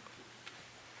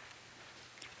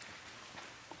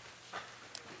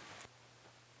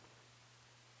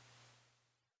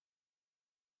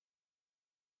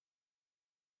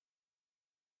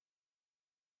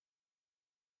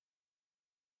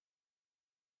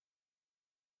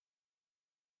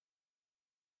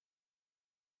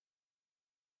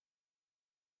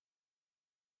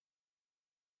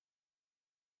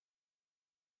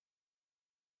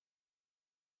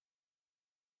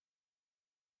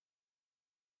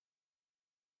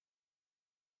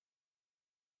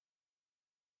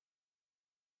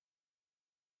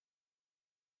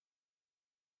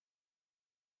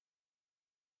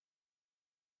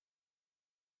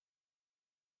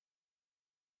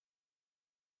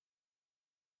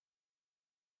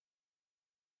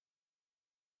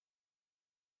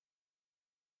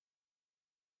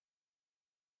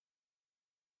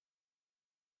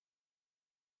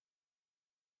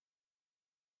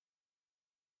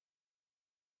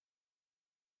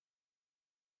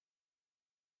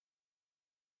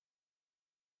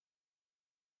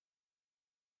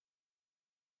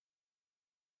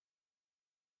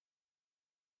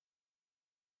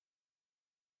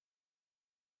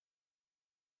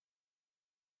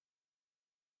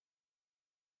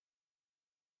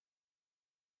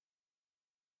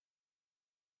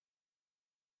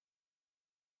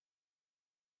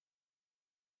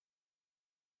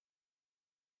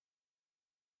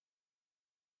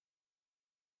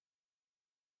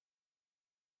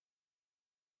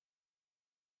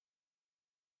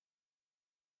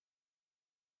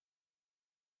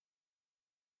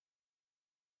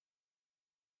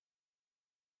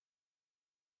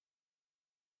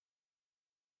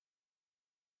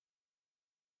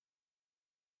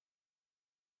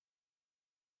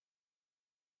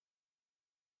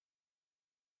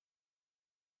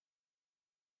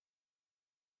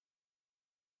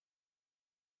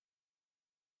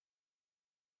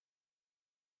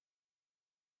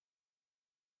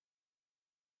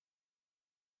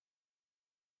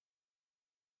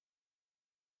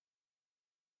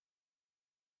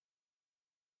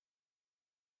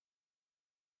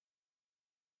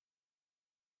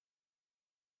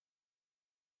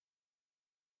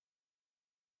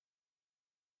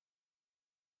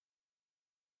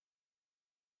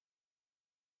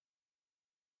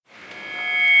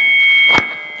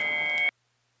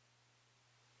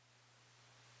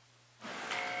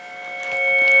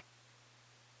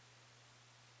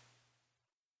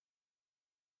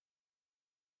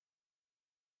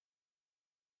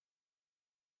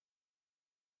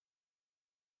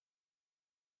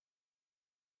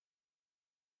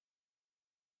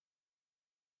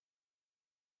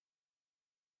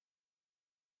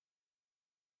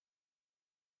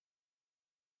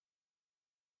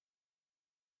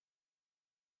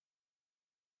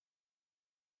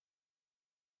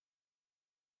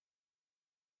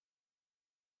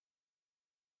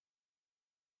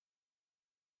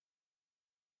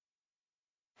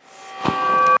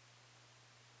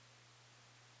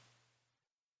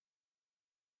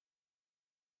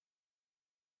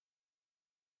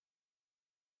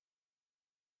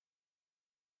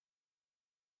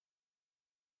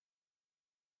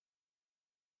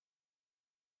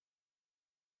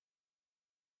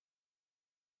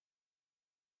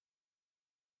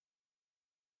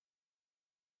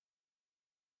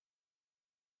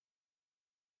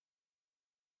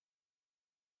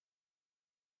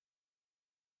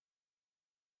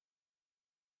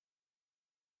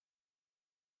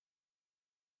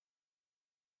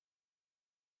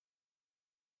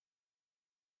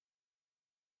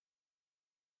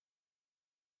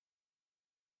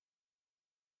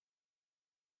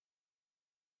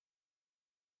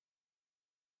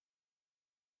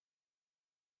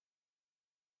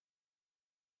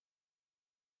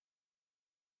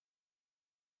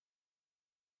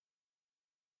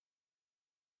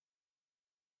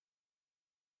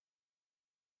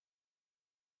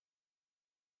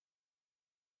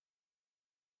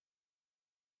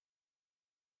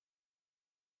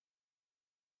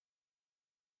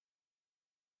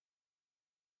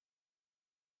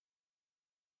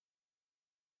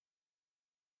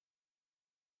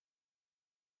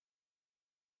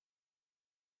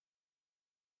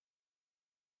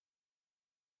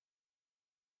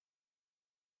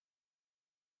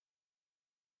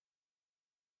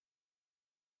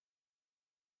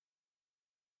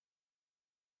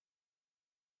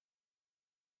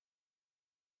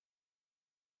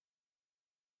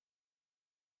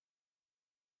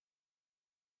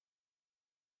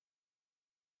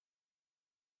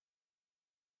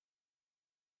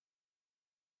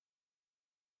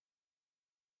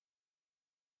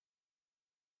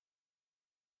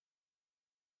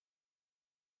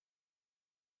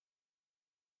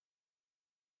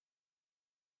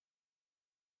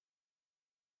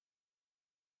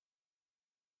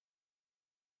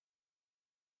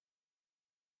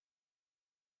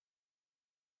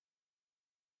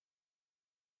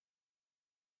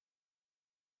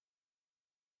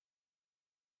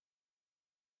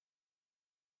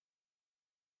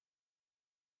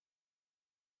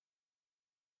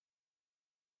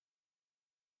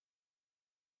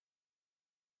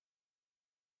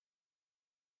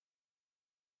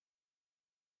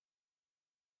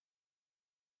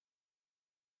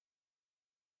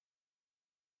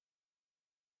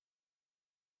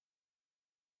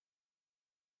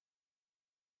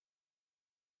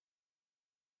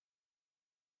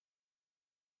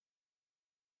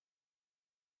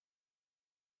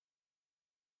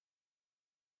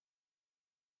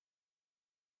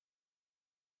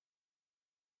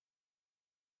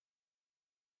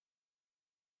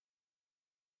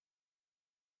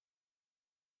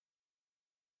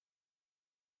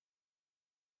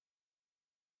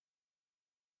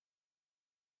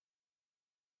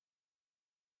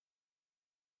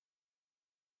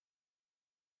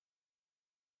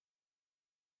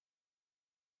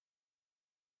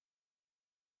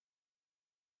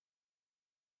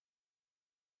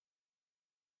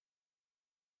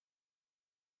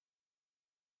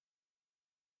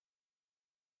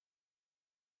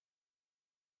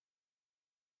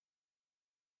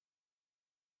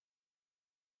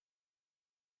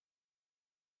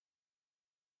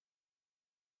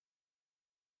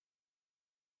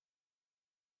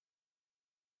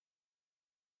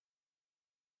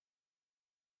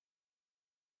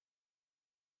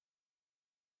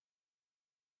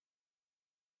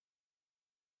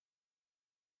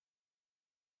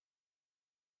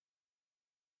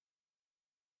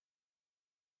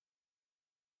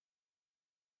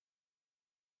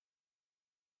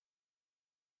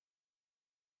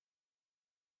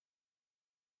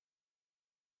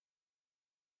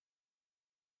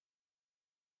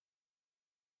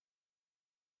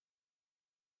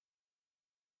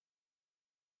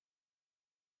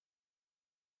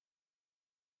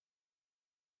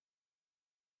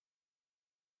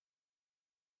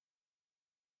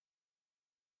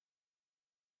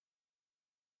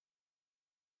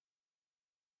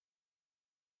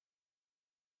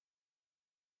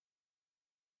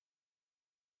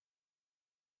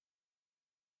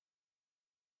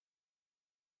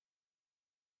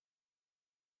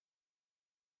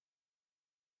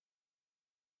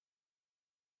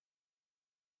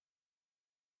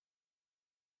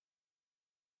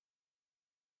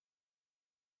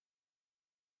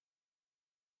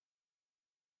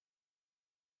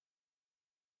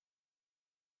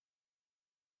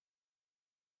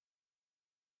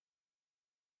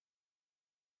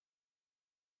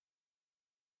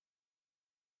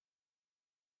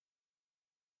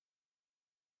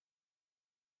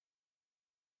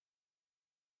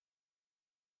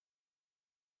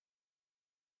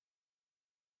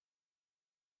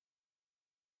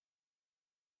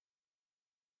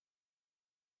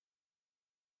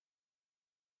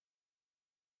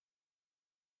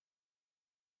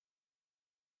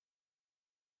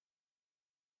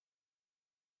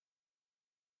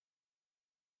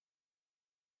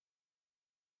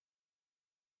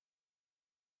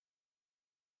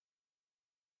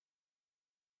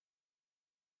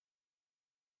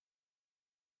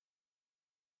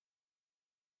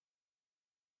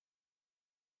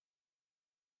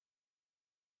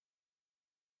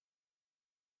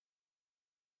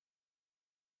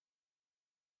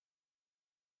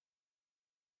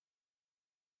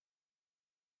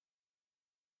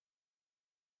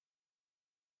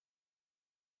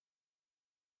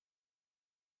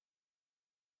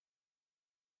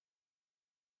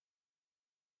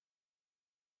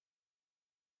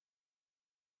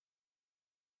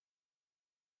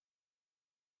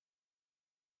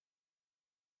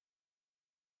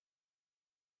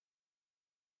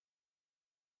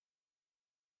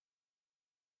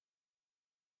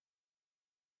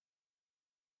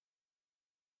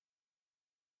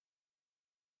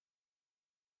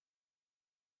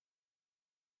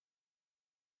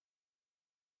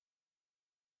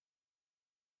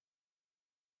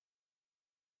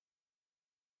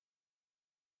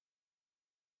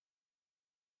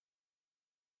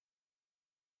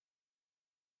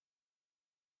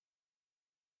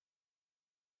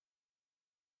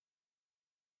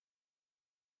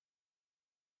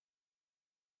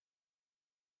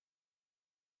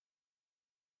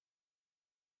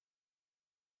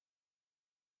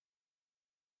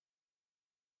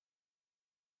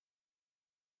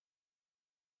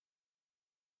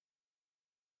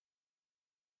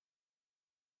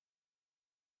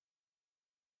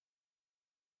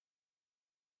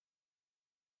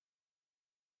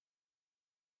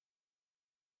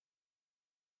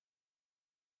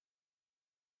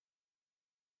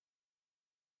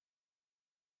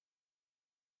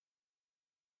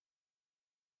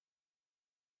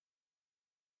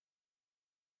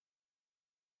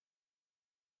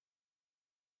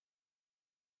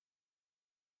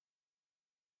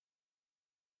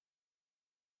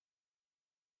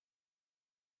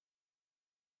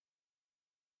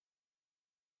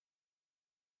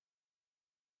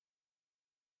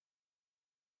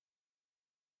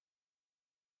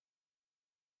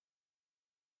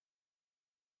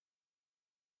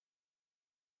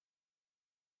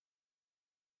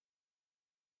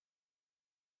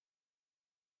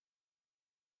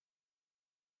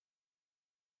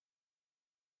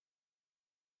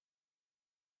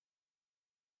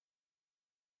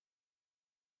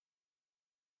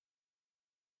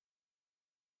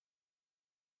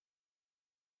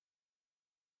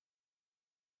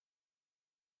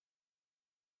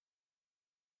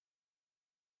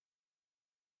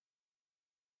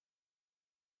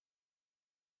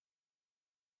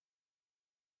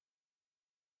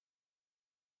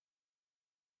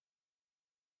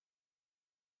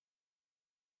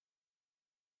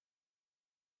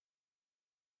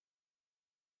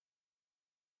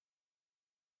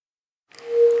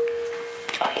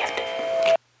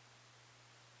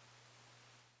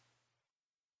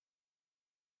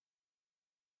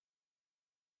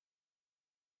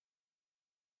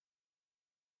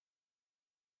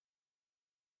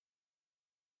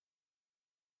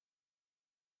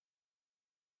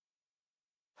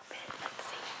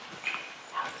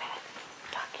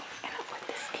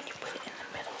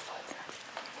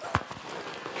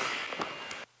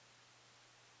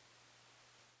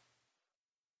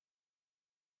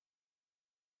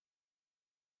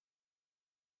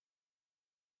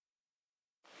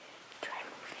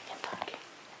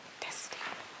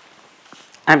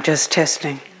 I'm just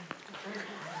testing.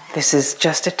 This is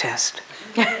just a test.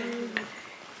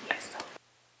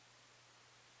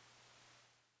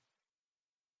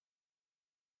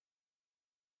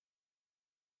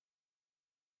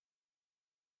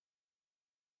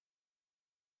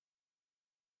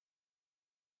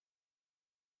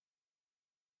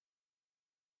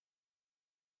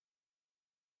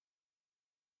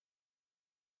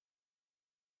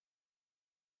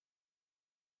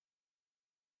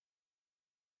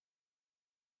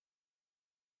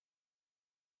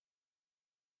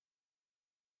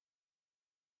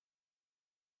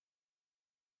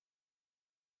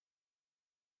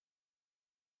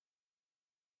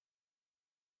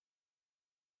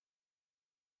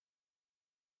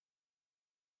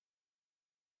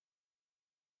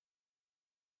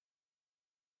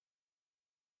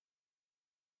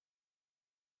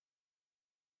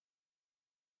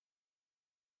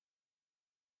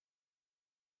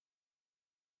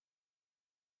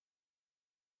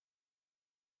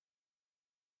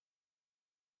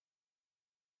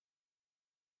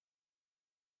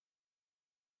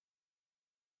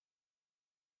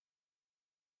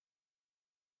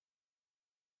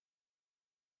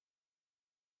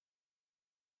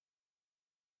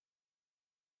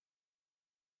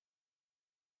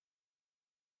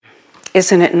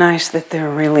 Isn't it nice that there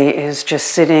really is just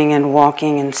sitting and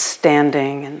walking and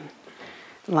standing and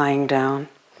lying down?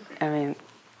 I mean,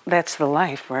 that's the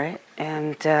life, right?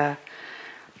 And the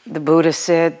Buddha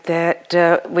said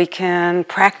that we can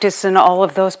practice in all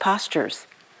of those postures.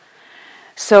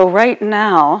 So right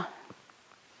now,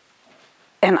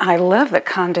 and I love that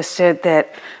Konda said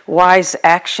that wise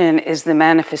action is the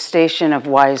manifestation of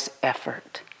wise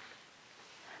effort.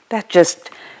 That just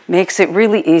makes it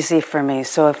really easy for me.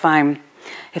 So if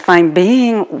I'm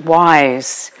being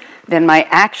wise, then my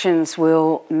actions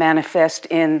will manifest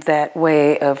in that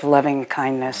way of loving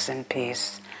kindness and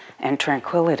peace and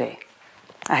tranquility.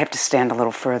 I have to stand a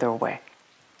little further away.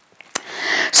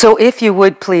 So if you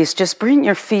would please, just bring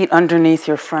your feet underneath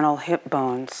your frontal hip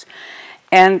bones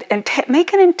and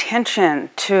make an intention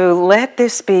to let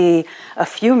this be a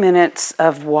few minutes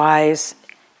of wise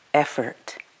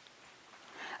effort,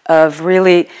 of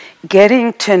really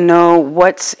getting to know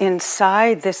what's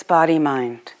inside this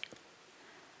body-mind.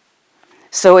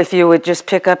 So if you would just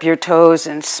pick up your toes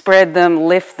and spread them,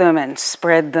 lift them and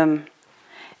spread them,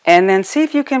 and then see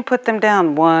if you can put them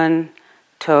down one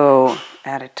toe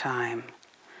at a time.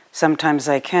 Sometimes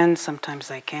I can, sometimes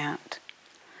I can't.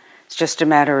 It's just a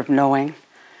matter of knowing.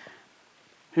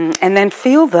 And then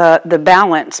feel the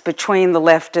balance between the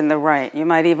left and the right. You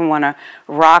might even want to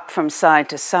rock from side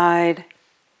to side.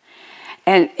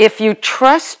 And if you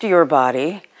trust your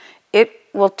body, it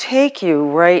will take you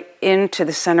right into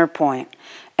the center point.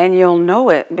 And you'll know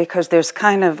it because there's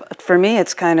kind of, for me,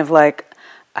 it's kind of like,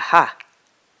 aha.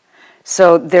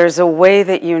 So there's a way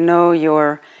that you know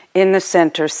you're in the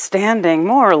center, standing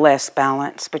more or less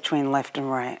balanced between left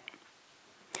and right.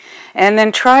 And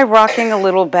then try rocking a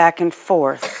little back and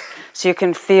forth so you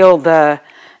can feel the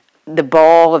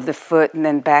ball of the foot and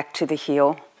then back to the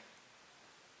heel.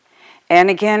 And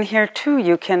again, here too,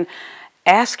 you can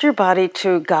ask your body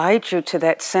to guide you to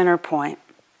that center point.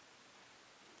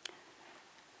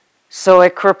 So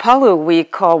at Kripalu, we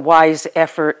call wise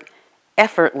effort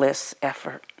effortless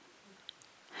effort.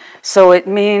 So it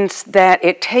means that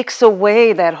it takes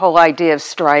away that whole idea of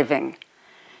striving.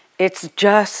 It's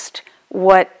just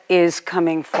what is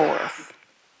coming forth.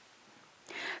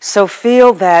 So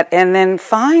feel that and then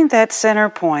find that center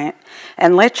point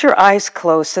and let your eyes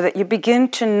close so that you begin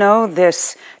to know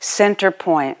this center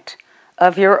point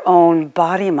of your own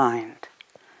body-mind.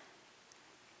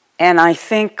 And I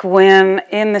think when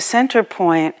in the center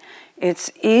point,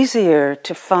 it's easier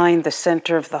to find the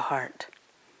center of the heart,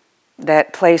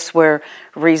 that place where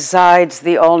resides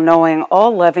the all-knowing,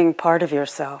 all-loving part of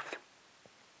yourself.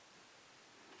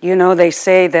 You know, they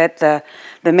say that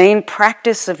the main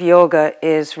practice of yoga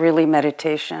is really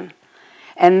meditation.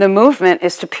 And the movement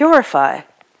is to purify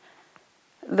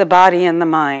the body and the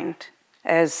mind,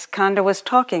 as Konda was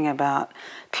talking about.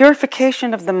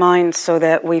 Purification of the mind so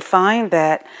that we find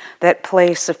that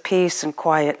place of peace and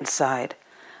quiet inside,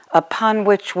 upon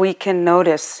which we can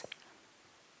notice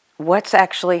what's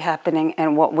actually happening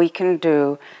and what we can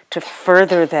do to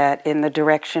further that in the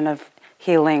direction of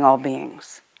healing all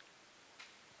beings.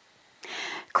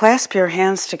 Clasp your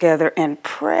hands together and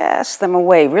press them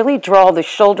away. Really draw the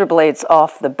shoulder blades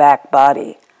off the back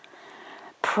body.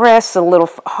 Press a little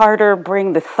harder,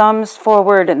 bring the thumbs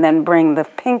forward and then bring the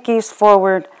pinkies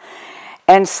forward.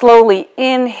 And slowly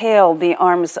inhale the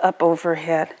arms up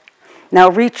overhead. Now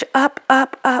reach up,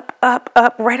 up, up, up,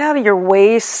 up, right out of your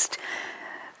waist.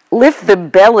 lift the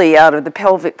belly out of the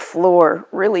pelvic floor.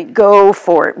 Really go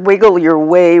for it. Wiggle your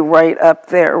way right up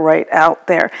there, right out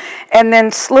there. And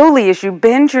then slowly, as you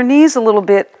bend your knees a little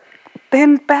bit,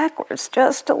 bend backwards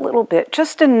just a little bit,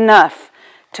 just enough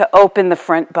to open the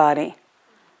front body.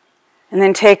 And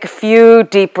then take a few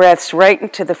deep breaths right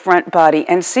into the front body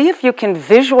and see if you can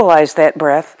visualize that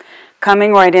breath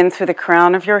coming right in through the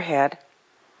crown of your head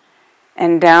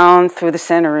and down through the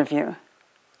center of you.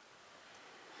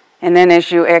 And then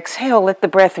as you exhale, let the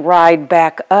breath ride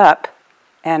back up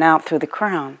and out through the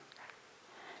crown.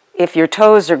 If your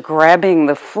toes are grabbing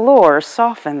the floor,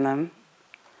 soften them.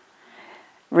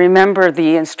 Remember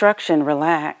the instruction,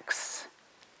 relax.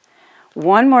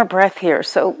 One more breath here.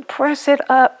 So press it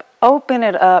up, open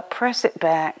it up, press it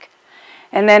back.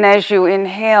 And then as you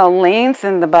inhale,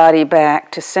 lengthen the body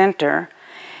back to center.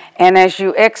 And as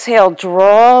you exhale,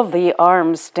 draw the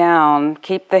arms down,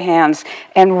 keep the hands,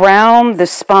 and round the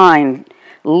spine.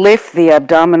 Lift the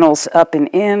abdominals up and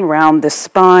in, round the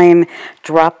spine,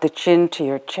 drop the chin to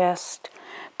your chest.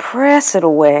 Press it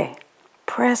away,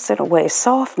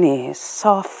 soft knees,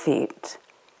 soft feet.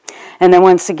 And then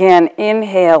once again,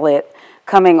 inhale it,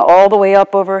 coming all the way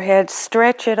up overhead,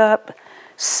 stretch it up,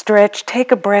 stretch,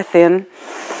 take a breath in,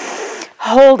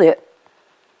 hold it.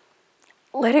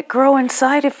 Let it grow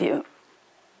inside of you.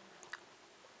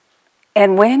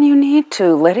 And when you need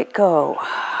to, let it go.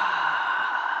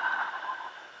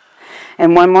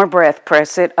 And one more breath.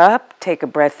 Press it up. Take a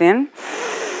breath in.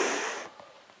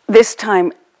 This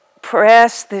time,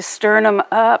 press the sternum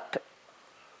up.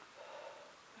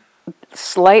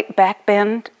 Slight back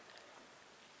bend.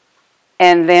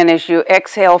 And then as you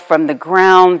exhale from the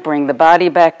ground, bring the body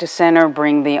back to center.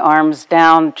 Bring the arms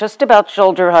down just about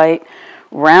shoulder height.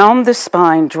 Round the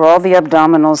spine, draw the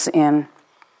abdominals in.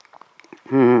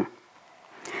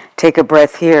 Take a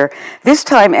breath here. This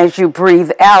time as you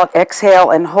breathe out, exhale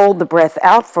and hold the breath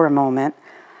out for a moment.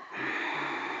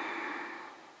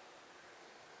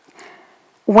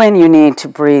 When you need to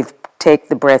breathe, take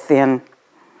the breath in.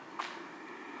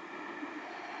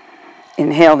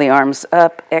 Inhale the arms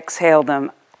up, exhale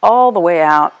them all the way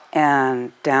out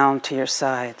and down to your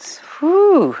sides.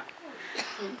 Whew.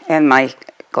 And my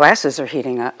glasses are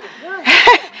heating up.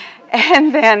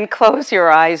 And then close your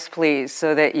eyes, please,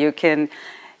 so that you can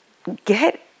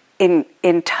get in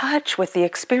touch with the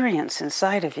experience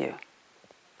inside of you.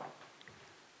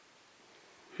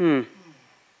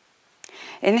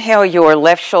 Inhale your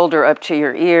left shoulder up to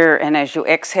your ear, and as you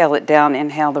exhale it down,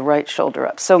 inhale the right shoulder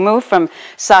up. So move from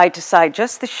side to side,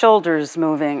 just the shoulders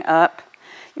moving up.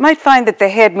 You might find that the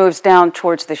head moves down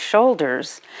towards the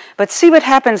shoulders, but see what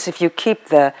happens if you keep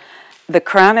the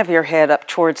crown of your head up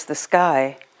towards the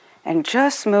sky and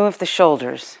just move the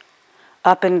shoulders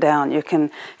up and down. You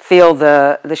can feel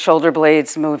the shoulder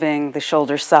blades moving, the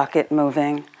shoulder socket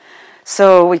moving.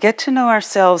 So we get to know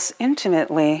ourselves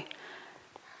intimately.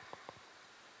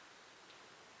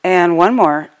 And one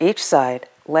more, each side,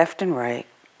 left and right.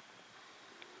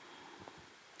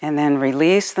 And then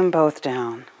release them both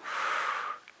down.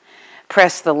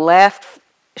 Press the left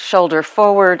shoulder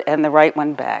forward and the right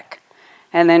one back.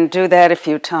 And then do that a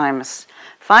few times.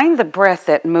 Find the breath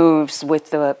that moves with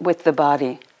the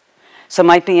body. So it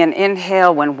might be an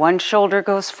inhale when one shoulder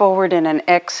goes forward and an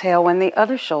exhale when the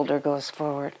other shoulder goes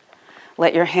forward.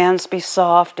 Let your hands be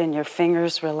soft and your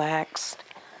fingers relaxed.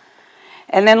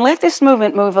 And then let this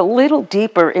movement move a little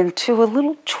deeper into a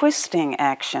little twisting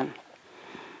action.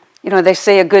 You know, they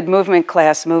say a good movement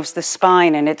class moves the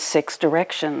spine in its 6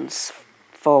 directions.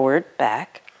 Forward,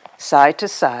 back, side to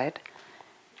side,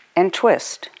 and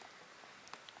twist.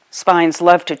 Spines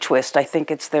love to twist. I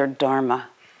think it's their dharma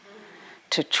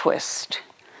to twist.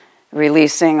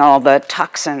 Releasing all the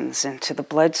toxins into the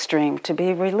bloodstream to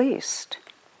be released.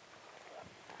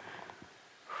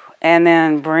 And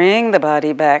then bring the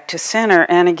body back to center.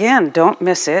 And again, don't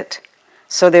miss it.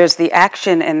 So there's the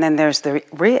action and then there's the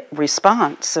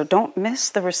response. So don't miss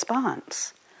the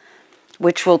response,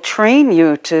 which will train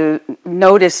you to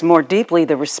notice more deeply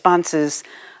the responses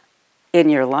in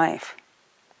your life.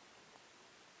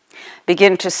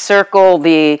 Begin to circle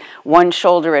the one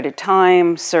shoulder at a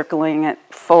time, circling it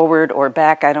forward or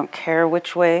back. I don't care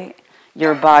which way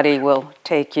your body will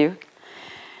take you.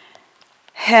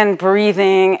 And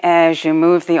breathing as you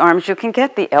move the arms. You can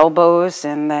get the elbows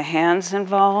and the hands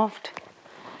involved.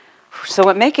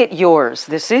 So make it yours.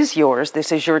 This is yours.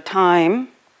 This is your time,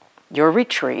 your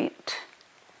retreat.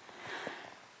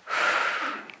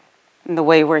 And the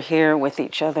way we're here with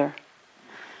each other.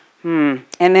 And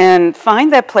then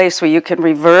find that place where you can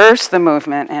reverse the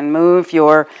movement and move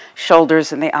your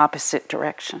shoulders in the opposite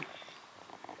direction.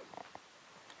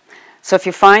 So if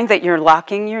you find that you're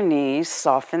locking your knees,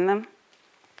 soften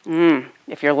them.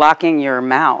 If you're locking your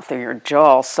mouth or your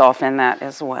jaw, soften that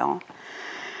as well.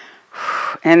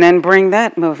 And then bring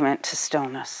that movement to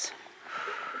stillness.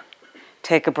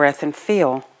 Take a breath and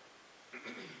feel.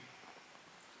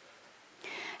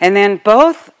 And then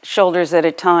both shoulders at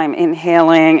a time,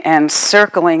 inhaling and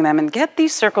circling them. And get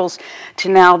these circles to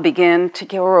now begin to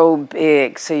grow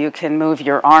big. So you can move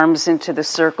your arms into the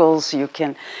circles. You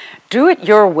can do it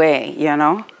your way, you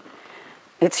know.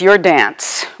 It's your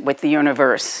dance with the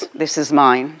universe. This is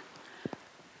mine.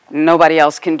 Nobody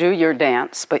else can do your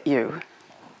dance but you.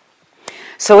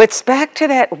 So it's back to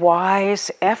that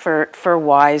wise effort for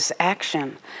wise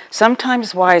action.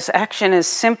 Sometimes wise action is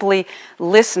simply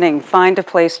listening. Find a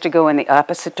place to go in the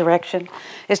opposite direction.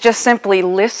 It's just simply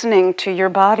listening to your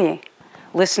body,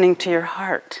 listening to your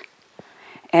heart,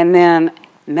 and then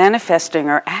manifesting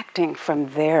or acting from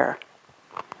there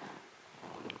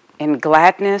in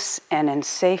gladness and in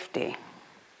safety.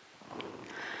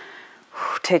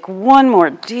 Take one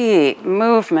more deep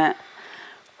movement.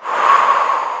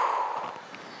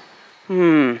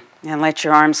 And let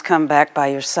your arms come back by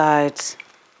your sides.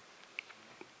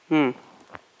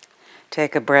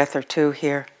 Take a breath or two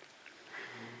here.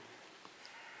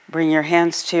 Bring your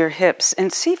hands to your hips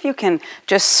and see if you can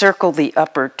just circle the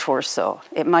upper torso.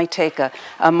 It might take a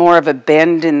more of a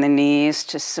bend in the knees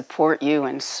to support you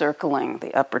in circling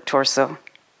the upper torso.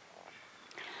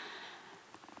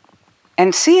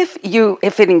 And see if you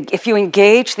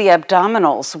engage the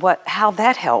abdominals, how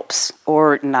that helps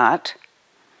or not.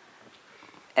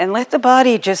 And let the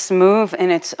body just move in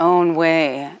its own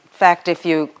way. In fact, if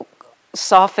you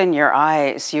soften your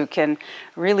eyes, you can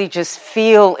really just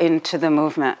feel into the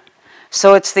movement.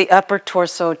 So it's the upper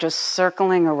torso just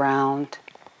circling around.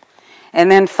 And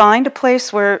then find a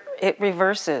place where it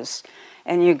reverses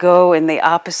and you go in the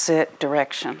opposite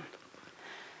direction.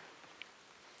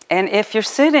 And if you're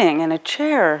sitting in a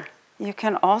chair, you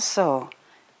can also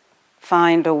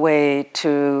find a way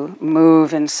to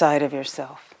move inside of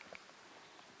yourself.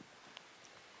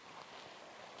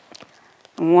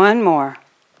 One more.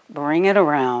 Bring it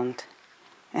around.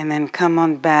 And then come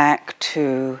on back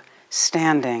to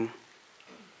standing.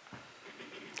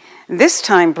 This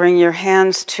time, bring your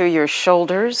hands to your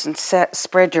shoulders and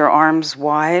spread your arms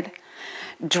wide.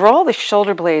 Draw the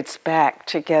shoulder blades back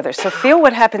together. So feel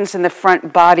what happens in the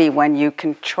front body when you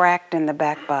contract in the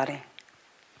back body.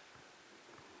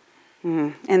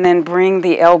 And then bring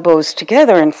the elbows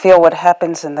together and feel what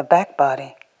happens in the back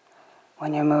body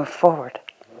when you move forward.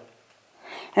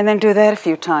 And then do that a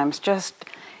few times, just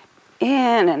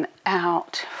in and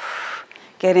out,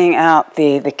 getting out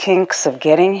the kinks of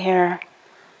getting here,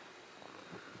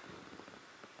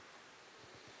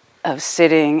 of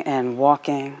sitting and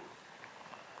walking,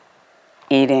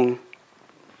 eating,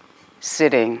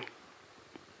 sitting,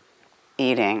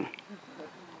 eating,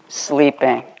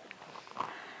 sleeping.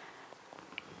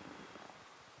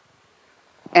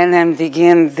 And then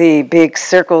begin the big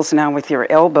circles now with your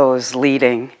elbows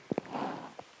leading.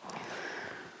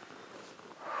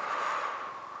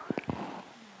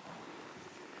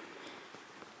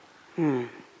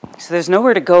 So there's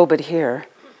nowhere to go but here,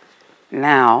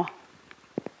 now.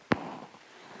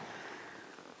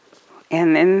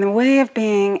 And in the way of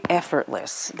being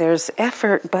effortless, there's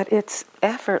effort, but it's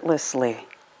effortlessly.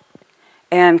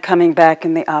 And coming back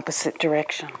in the opposite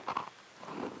direction.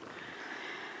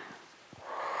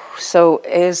 So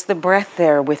is the breath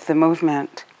there with the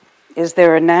movement? Is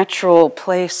there a natural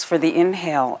place for the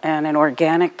inhale and an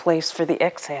organic place for the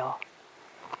exhale?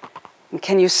 And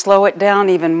can you slow it down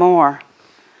even more?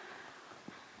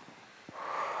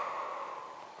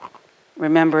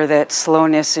 Remember that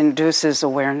slowness induces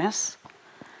awareness.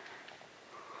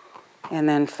 And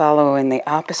then follow in the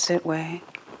opposite way.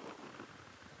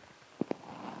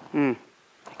 I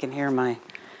can hear my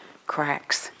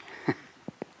cracks.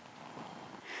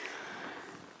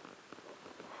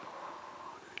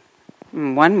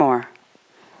 One more.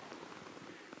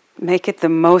 Make it the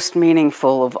most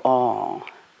meaningful of all.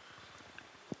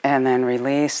 And then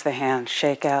release the hand,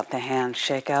 shake out the hand,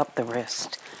 shake out the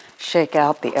wrist, shake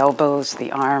out the elbows,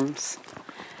 the arms.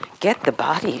 Get the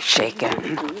body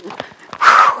shaken.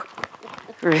 Whew.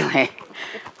 Really.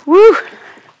 Woo!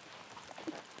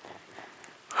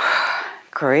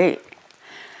 Great.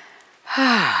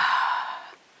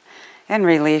 And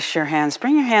release your hands.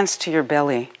 Bring your hands to your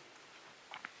belly.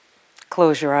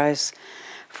 Close your eyes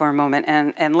for a moment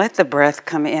and let the breath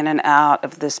come in and out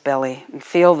of this belly. And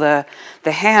feel the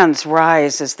hands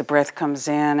rise as the breath comes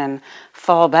in and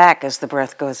fall back as the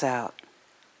breath goes out.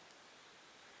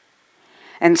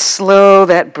 And slow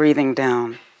that breathing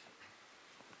down.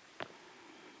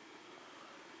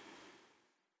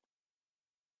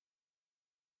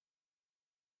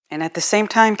 And at the same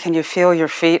time, can you feel your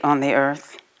feet on the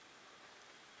earth?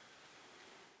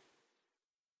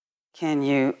 Can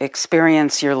you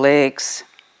experience your legs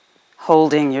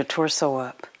holding your torso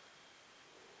up?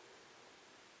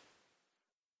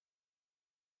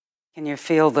 Can you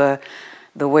feel the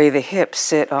way the hips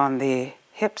sit on the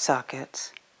hip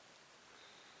sockets?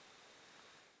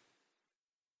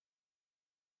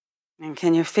 And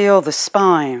can you feel the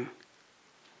spine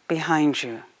behind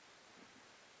you,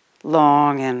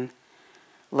 long and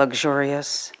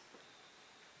luxurious?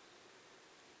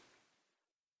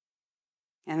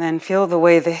 And then feel the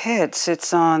way the head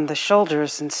sits on the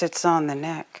shoulders and sits on the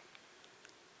neck.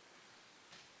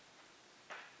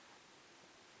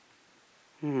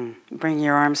 Bring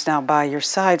your arms now by your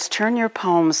sides. Turn your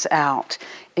palms out.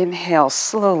 Inhale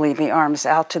slowly, the arms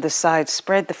out to the sides.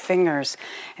 Spread the fingers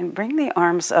and bring the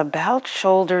arms about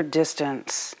shoulder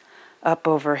distance up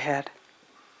overhead.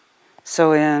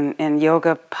 So in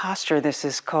yoga posture, this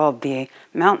is called the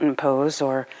mountain pose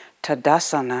or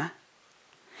Tadasana.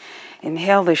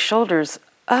 Inhale the shoulders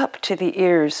up to the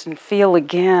ears and feel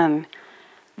again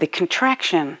the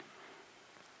contraction.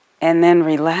 And then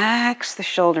relax the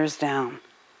shoulders down.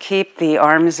 Keep the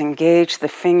arms engaged, the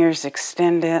fingers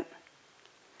extended.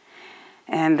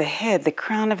 And the head, the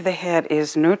crown of the head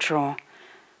is neutral.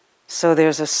 So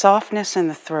there's a softness in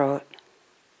the throat.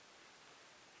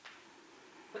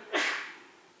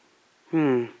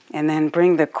 And then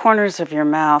bring the corners of your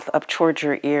mouth up towards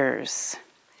your ears.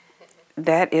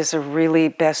 That is a really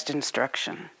best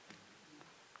instruction.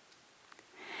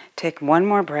 Take one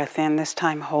more breath in, this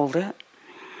time hold it.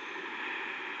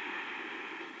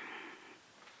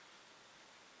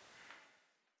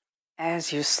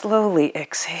 As you slowly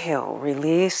exhale,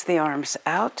 release the arms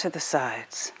out to the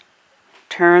sides.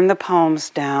 Turn the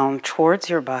palms down towards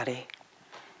your body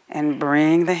and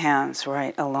bring the hands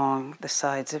right along the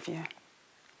sides of you.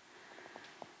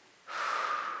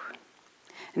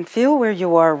 And feel where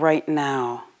you are right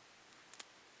now.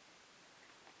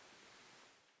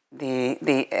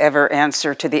 The ever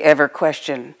answer to the ever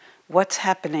question, what's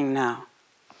happening now?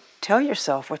 Tell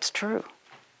yourself what's true.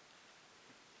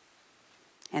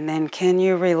 And then can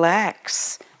you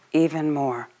relax even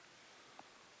more?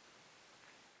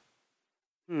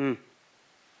 And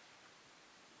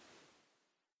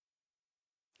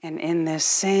in this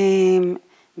same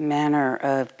manner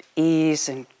of ease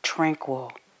and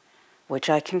tranquil, which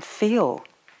I can feel,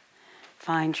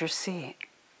 find your seat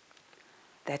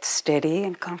that's steady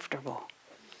and comfortable.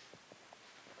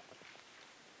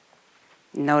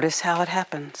 Notice how it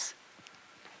happens.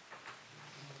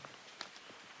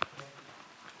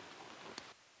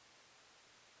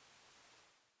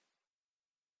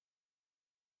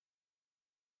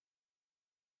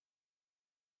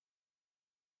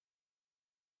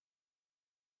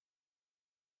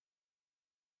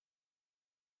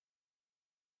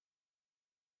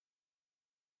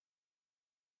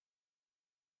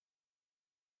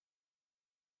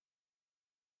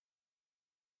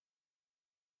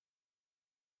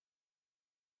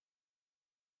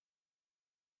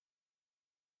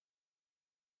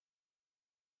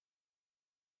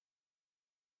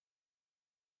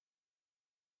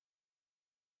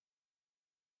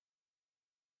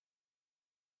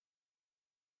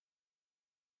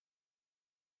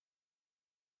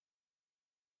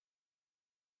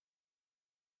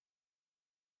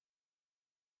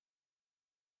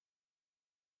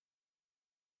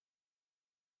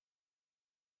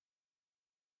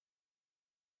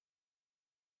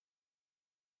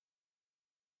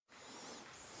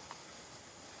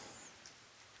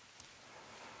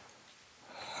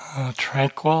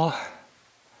 Tranquil,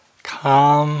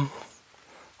 calm,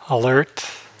 alert.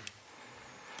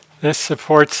 This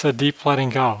supports a deep letting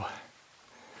go.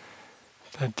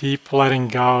 The deep letting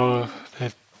go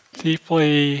that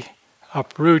deeply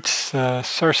uproots the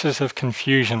sources of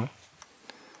confusion.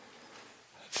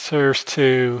 It serves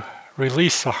to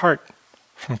release the heart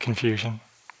from confusion.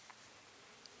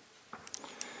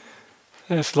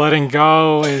 This letting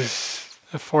go is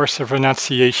a force of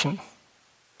renunciation,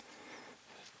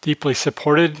 deeply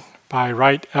supported by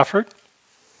right effort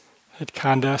that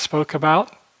Konda spoke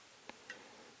about.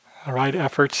 A right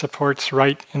effort supports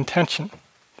right intention,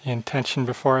 the intention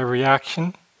before every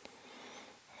action.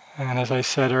 And as I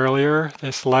said earlier,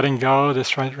 this letting go,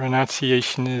 this right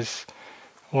renunciation is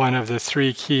one of the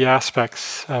three key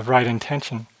aspects of right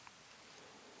intention.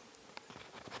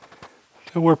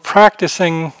 So we're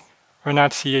practicing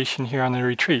renunciation here on the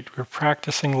retreat. We're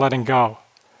practicing letting go.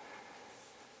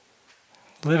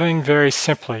 Living very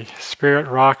simply. Spirit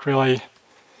Rock really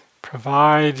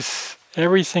provides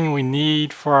everything we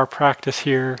need for our practice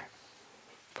here,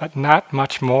 but not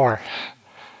much more.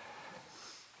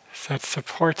 that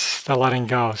supports the letting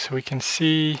go, so we can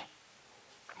see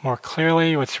more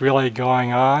clearly what's really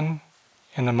going on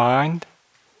in the mind.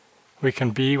 We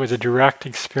can be with a direct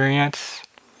experience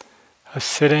of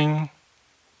sitting,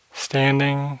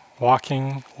 standing,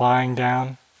 walking, lying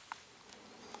down,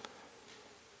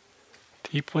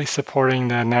 deeply supporting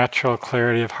the natural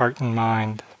clarity of heart and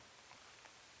mind.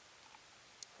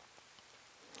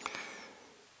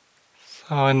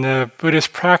 So in the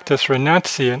Buddhist practice,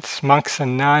 renunciants, monks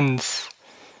and nuns,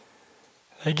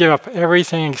 they give up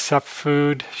everything except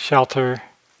food, shelter,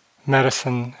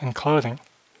 medicine, and clothing.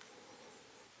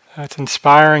 It's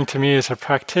inspiring to me as a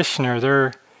practitioner,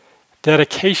 their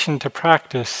dedication to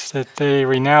practice, that they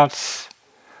renounce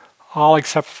all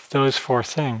except those four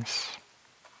things.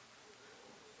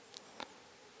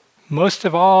 Most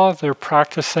of all, they're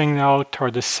practicing, though,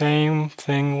 toward the same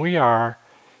thing we are,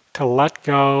 to let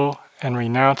go and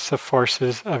renounce the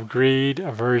forces of greed,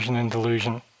 aversion, and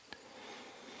delusion.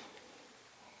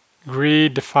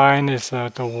 Greed defined as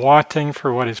the wanting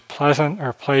for what is pleasant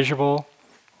or pleasurable.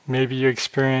 Maybe you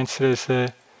experience it as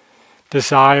the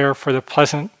desire for the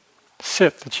pleasant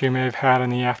sit that you may have had in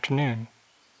the afternoon.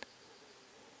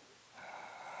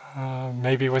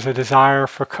 Maybe it was a desire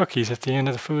for cookies at the end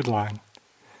of the food line.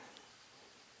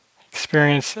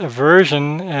 Experience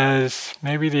aversion as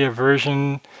maybe the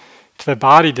aversion to the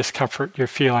body discomfort you're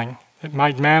feeling. It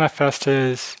might manifest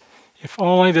as, if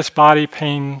only this body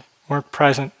pain weren't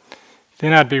present,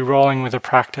 then I'd be rolling with the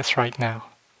practice right now.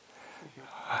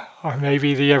 Or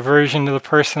maybe the aversion to the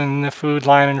person in the food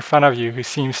line in front of you who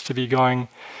seems to be going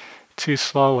too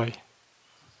slowly.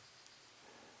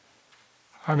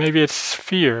 Or maybe it's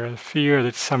fear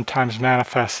that sometimes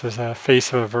manifests as a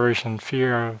face of aversion,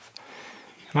 fear of,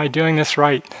 am I doing this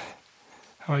right?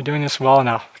 Am I doing this well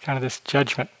enough? Kind of this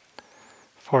judgment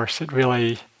force that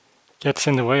really gets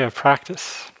in the way of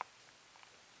practice.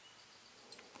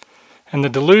 And the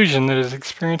delusion that is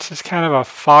experienced is kind of a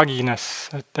fogginess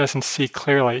that doesn't see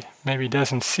clearly, maybe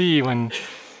doesn't see when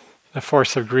the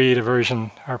force of greed,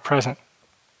 aversion are present.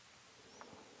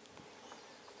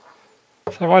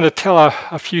 So I want to tell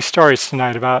a few stories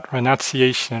tonight about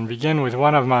renunciation and begin with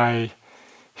one of my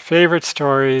favorite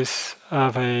stories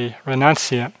of a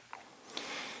renunciant.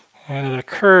 And it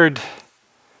occurred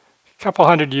a couple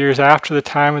hundred years after the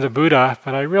time of the Buddha,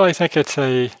 but I really think it's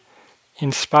a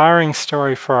inspiring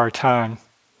story for our time.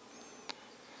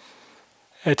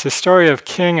 It's a story of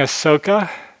King Asoka,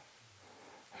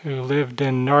 who lived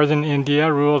in northern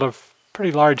India, ruled a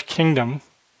pretty large kingdom.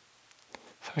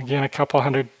 So again, a couple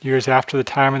hundred years after the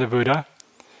time of the Buddha.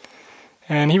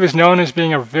 And he was known as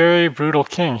being a very brutal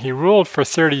king. He ruled for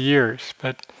 30 years,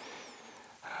 but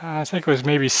I think it was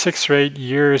maybe 6 or 8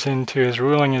 years into his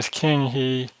ruling as king,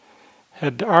 he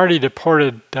had already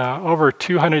deported over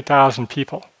 200,000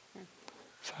 people.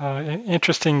 So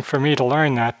interesting for me to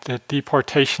learn that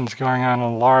deportation's going on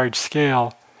a large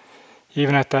scale,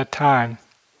 even at that time.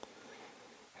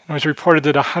 It was reported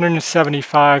that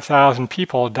 175,000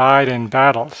 people died in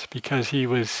battles because he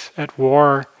was at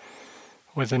war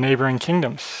with the neighboring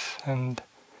kingdoms and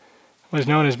was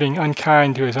known as being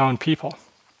unkind to his own people.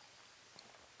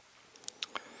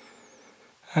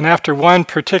 And after one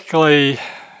particularly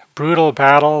brutal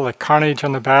battle, the carnage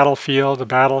on the battlefield, the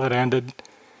battle had ended,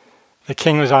 the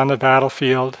king was on the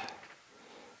battlefield,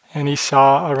 and he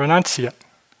saw a renunciate,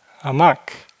 a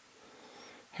monk,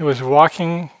 who was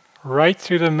walking right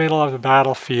through the middle of the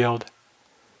battlefield,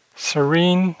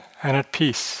 serene and at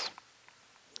peace.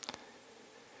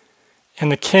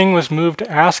 And the king was moved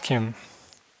to ask him,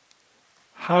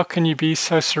 "How can you be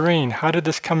so serene? How did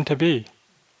this come to be?"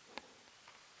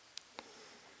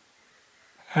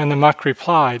 And the monk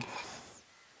replied.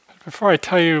 Before I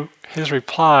tell you his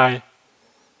reply,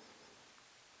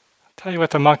 I'll tell you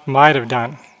what the monk might have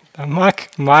done. The monk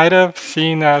might have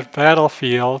seen that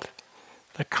battlefield,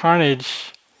 the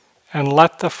carnage, and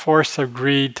let the force of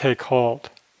greed take hold.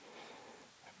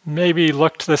 Maybe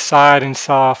looked to the side and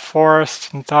saw a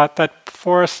forest and thought that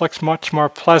forest looks much more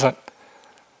pleasant.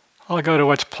 I'll go to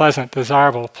what's pleasant,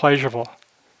 desirable, pleasurable.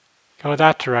 Go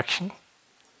that direction.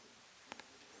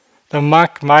 The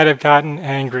monk might have gotten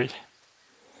angry.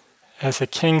 As the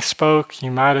king spoke, he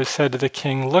might have said to the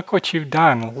king, "Look what you've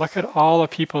done. Look at all the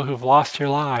people who've lost their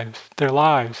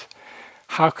lives.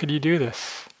 How could you do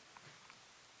this?"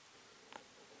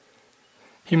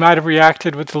 He might have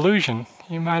reacted with delusion.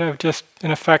 He might have just,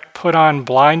 in effect, put on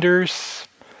blinders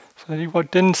so that he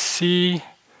didn't see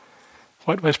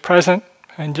what was present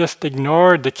and just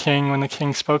ignored the king when the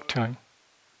king spoke to him.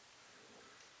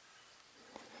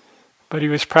 But he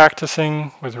was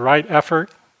practicing with right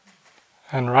effort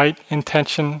and right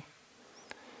intention,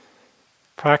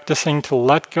 practicing to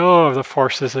let go of the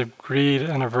forces of greed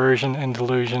and aversion and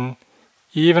delusion,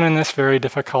 even in this very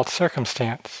difficult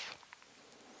circumstance.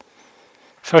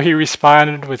 So he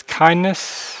responded with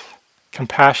kindness,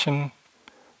 compassion,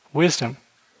 wisdom,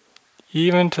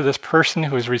 even to this person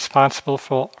who is responsible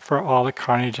for all the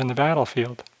carnage in the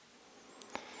battlefield.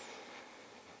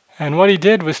 And what he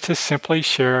did was to simply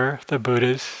share the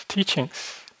Buddha's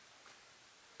teachings.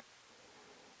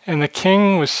 And the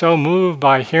king was so moved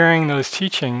by hearing those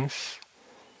teachings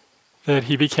that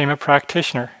he became a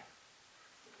practitioner.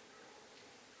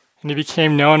 And he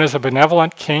became known as a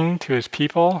benevolent king to his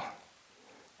people,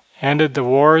 ended the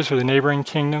wars with the neighboring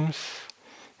kingdoms,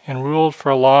 and ruled for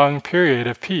a long period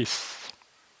of peace.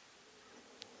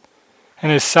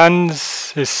 And his son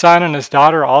and his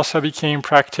daughter also became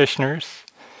practitioners,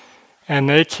 and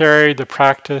they carried the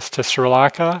practice to Sri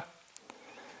Lanka,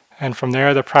 and from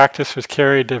there the practice was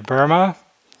carried to Burma,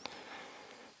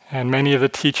 and many of the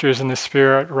teachers in the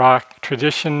Spirit Rock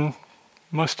tradition,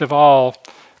 most of all,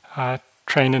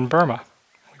 trained in Burma.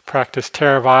 We practice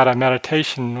Theravada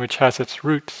meditation, which has its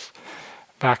roots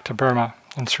back to Burma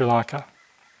and Sri Lanka.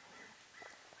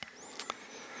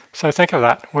 So think of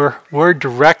that. We're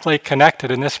directly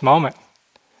connected in this moment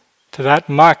to that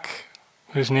monk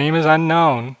whose name is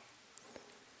unknown,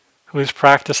 who is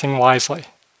practicing wisely.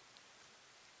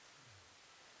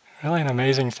 Really an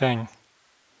amazing thing.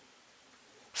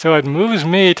 So it moves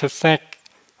me to think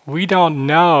we don't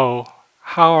know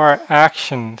how our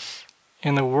actions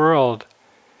in the world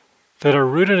that are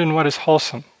rooted in what is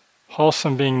wholesome,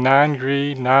 wholesome being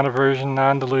non-greed, non-aversion,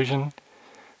 non-delusion,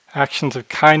 actions of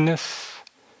kindness,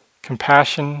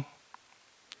 compassion,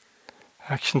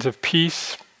 actions of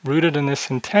peace, rooted in this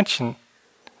intention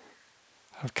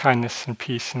of kindness and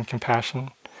peace and compassion.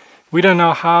 We don't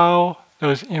know how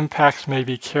those impacts may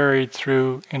be carried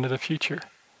through into the future.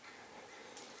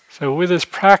 So with this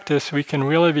practice, we can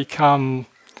really become,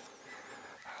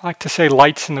 I like to say,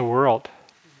 lights in the world.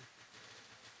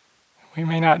 We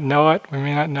may not know it, we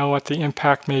may not know what the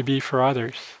impact may be for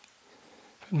others.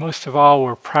 But most of all,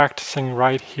 we're practicing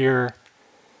right here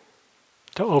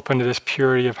to open to this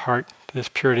purity of heart, to this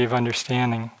purity of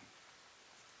understanding.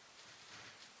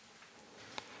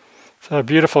 So a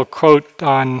beautiful quote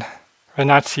on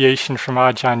renunciation from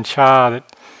Ajahn Chah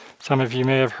that some of you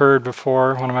may have heard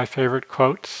before, one of my favorite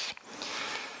quotes.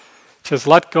 It says,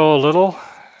 "Let go a little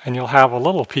and you'll have a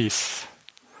little peace.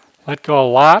 Let go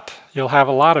a lot, you'll have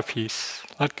a lot of peace.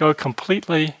 Let go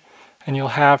completely and you'll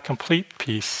have complete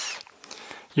peace.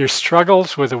 Your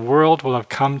struggles with the world will have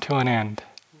come to an end."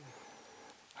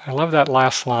 I love that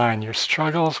last line, your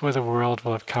struggles with the world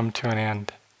will have come to an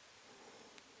end.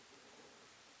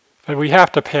 But we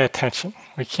have to pay attention.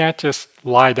 We can't just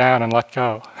lie down and let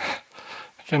go.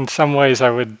 In some ways, I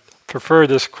would prefer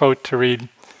this quote to read,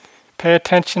 pay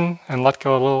attention and let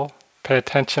go a little, pay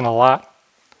attention a lot,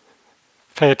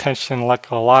 pay attention and let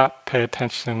go a lot, pay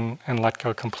attention and let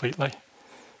go completely.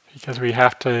 Because we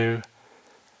have to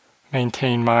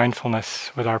maintain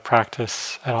mindfulness with our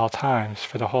practice at all times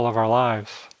for the whole of our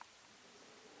lives.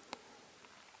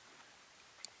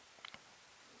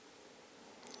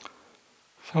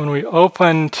 So when we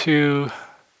open to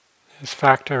this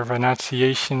factor of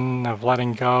renunciation, of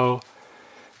letting go,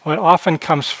 what often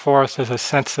comes forth is a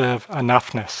sense of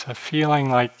enoughness, a feeling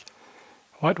like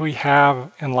what we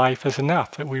have in life is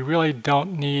enough, that we really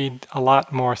don't need a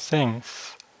lot more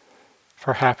things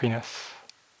for happiness.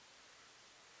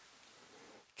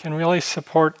 It can really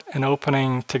support an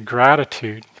opening to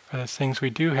gratitude for the things we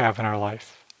do have in our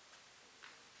life.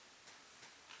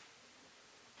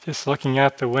 Just looking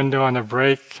out the window on the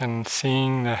break and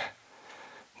seeing the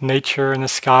nature in the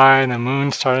sky and the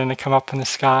moon starting to come up in the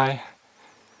sky,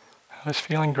 I was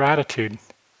feeling gratitude.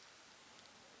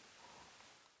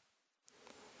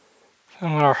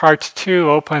 And when our hearts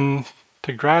too open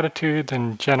to gratitude,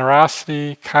 then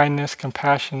generosity, kindness,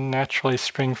 compassion naturally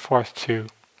spring forth too,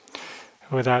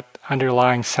 with that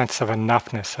underlying sense of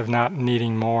enoughness, of not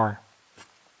needing more.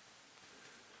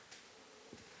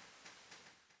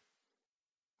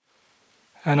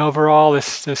 And overall,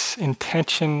 this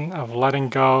intention of letting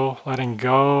go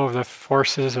of the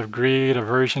forces of greed,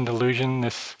 aversion, delusion,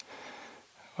 this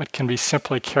what can be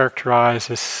simply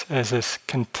characterized as this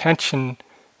contention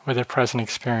with the present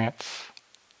experience.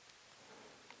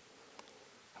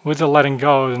 With the letting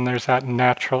go, then there's that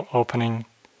natural opening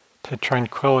to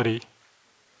tranquility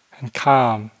and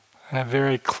calm and a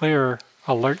very clear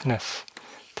alertness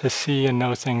to see and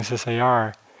know things as they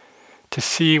are, to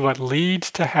see what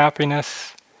leads to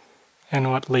happiness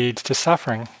and what leads to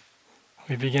suffering.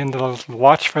 We begin to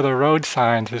watch for the road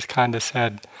signs, as Konda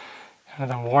said,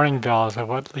 The warning bells of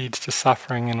what leads to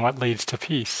suffering and what leads to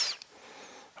peace.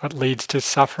 What leads to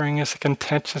suffering is a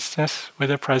contentiousness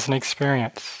with a present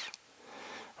experience.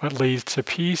 What leads to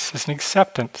peace is an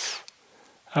acceptance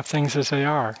of things as they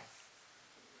are.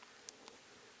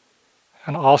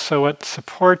 And also what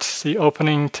supports the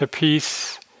opening to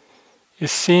peace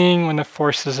is seeing when the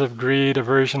forces of greed,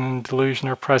 aversion, and delusion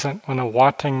are present, when a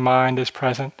wanting mind is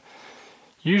present.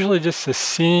 Usually just the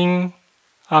seeing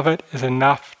of it is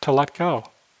enough to let go.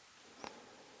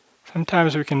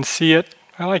 Sometimes we can see it.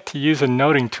 I like to use a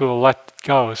noting tool, let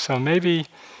go. So maybe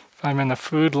if I'm in the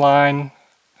food line,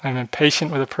 I'm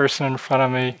impatient with a person in front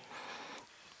of me,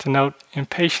 to note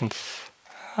impatience.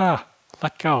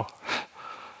 Let go.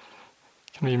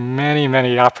 Can be many,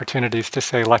 many opportunities to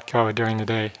say let go during the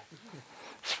day,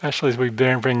 especially as we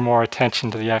bring more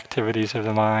attention to the activities of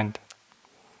the mind.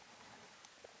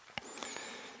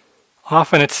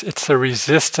 Often it's the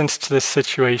resistance to this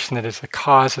situation that is the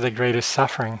cause of the greatest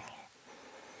suffering.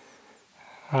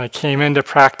 When I came into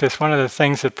practice, one of the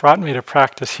things that brought me to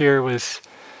practice here was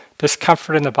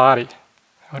discomfort in the body.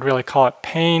 I would really call it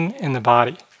pain in the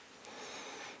body.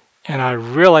 And I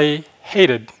really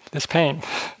hated this pain.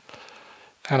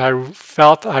 And I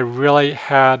felt I really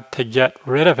had to get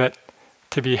rid of it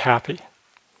to be happy.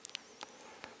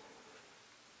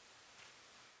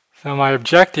 So my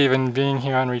objective in being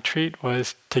here on retreat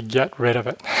was to get rid of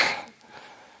it.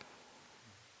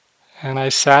 And I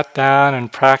sat down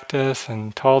and practiced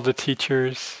and told the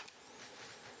teachers,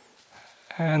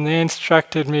 and they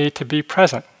instructed me to be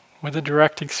present with a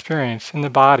direct experience in the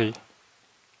body,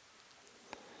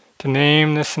 to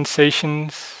name the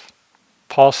sensations,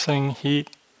 pulsing,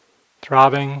 heat,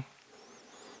 throbbing,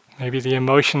 maybe the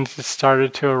emotions that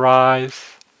started to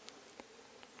arise,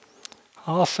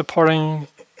 all supporting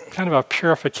kind of a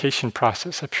purification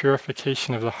process, a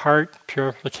purification of the heart,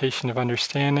 purification of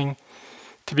understanding,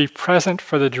 to be present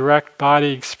for the direct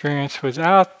body experience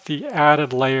without the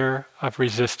added layer of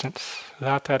resistance,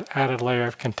 without that added layer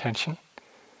of contention.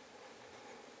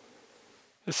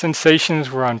 The sensations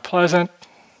were unpleasant,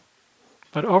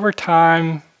 but over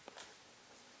time,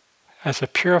 as a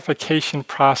purification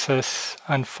process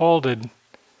unfolded,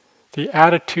 the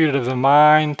attitude of the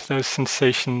mind to those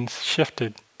sensations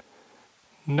shifted.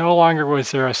 No longer was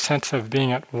there a sense of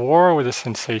being at war with the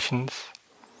sensations.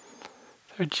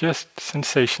 They're just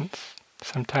sensations,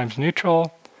 sometimes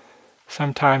neutral,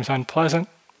 sometimes unpleasant.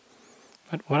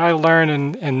 But what I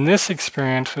learned in this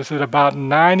experience was that about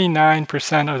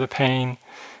 99% of the pain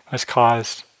was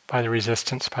caused by the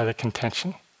resistance, by the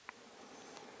contention.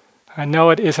 I know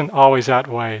it isn't always that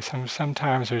way.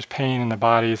 Sometimes there's pain in the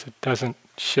body that doesn't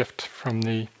shift from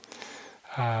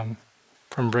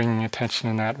bringing attention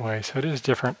in that way. So it is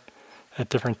different at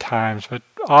different times, but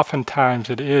oftentimes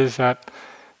it is that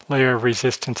layer of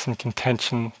resistance and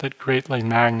contention that greatly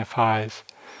magnifies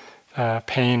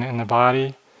pain in the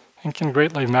body and can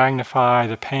greatly magnify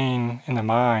the pain in the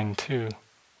mind too.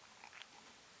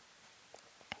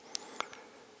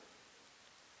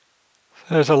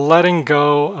 So there's a letting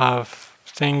go of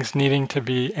things needing to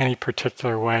be any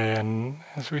particular way, and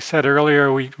as we said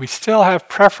earlier, we still have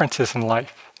preferences in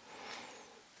life.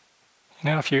 You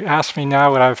know, if you ask me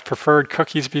now would I have preferred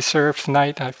cookies be served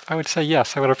tonight, I would say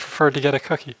yes, I would have preferred to get a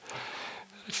cookie.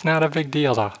 It's not a big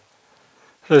deal though.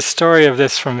 The story of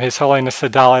this from His Holiness the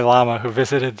Dalai Lama, who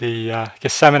visited the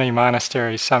Gethsemane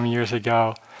Monastery some years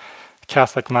ago, a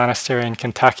Catholic monastery in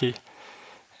Kentucky.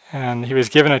 And he was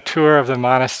given a tour of the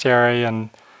monastery, and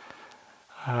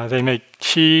they make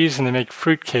cheese and they make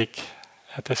fruitcake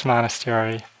at this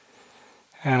monastery.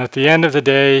 And at the end of the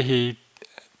day, he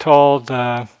told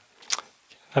the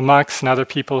monks and other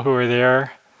people who were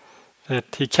there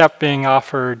that he kept being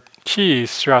offered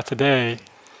cheese throughout the day,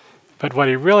 but what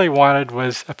he really wanted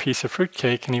was a piece of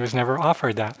fruitcake, and he was never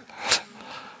offered that.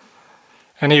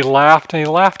 And he laughed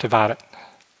about it.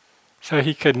 So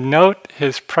he could note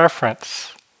his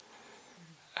preference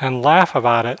and laugh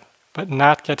about it, but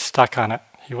not get stuck on it.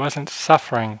 He wasn't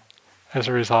suffering as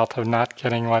a result of not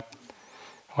getting what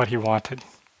he wanted.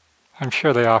 I'm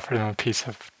sure they offered him a piece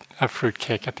of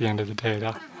fruitcake at the end of the day,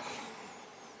 though.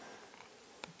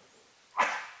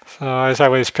 So as I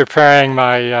was preparing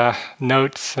my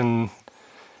notes and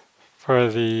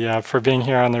for being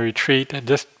here on the retreat, I'd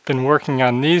just been working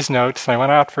on these notes. I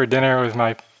went out for dinner with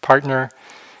my partner,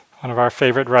 one of our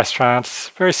favorite restaurants,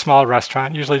 very small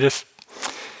restaurant, usually just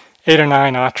 8 or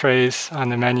 9 entrees on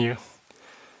the menu.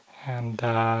 And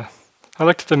I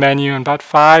looked at the menu, and about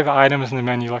 5 items in the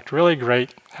menu looked really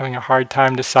great. Having a hard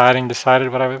time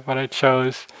decided what I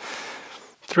chose.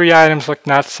 3 items looked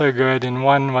not so good, and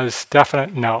 1 was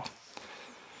definite no.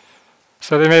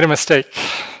 So they made a mistake.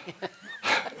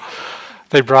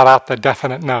 they brought out the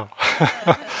definite no.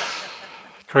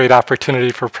 Great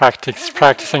opportunity for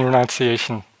practicing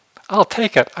renunciation. I'll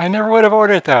take it. I never would have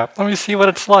ordered that. Let me see what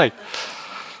it's like.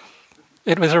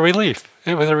 It was a relief.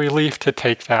 It was a relief to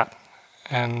take that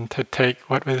and to take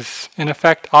what was in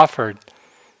effect offered.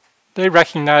 They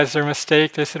recognized their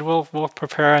mistake. They said, we'll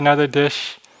prepare another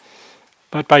dish.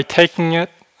 But by taking it,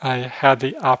 I had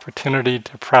the opportunity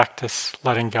to practice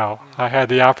letting go. I had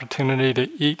the opportunity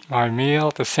to eat my meal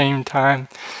at the same time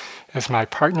as my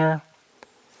partner.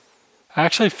 I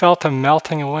actually felt a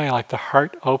melting away, like the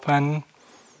heart opened.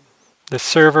 The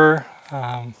server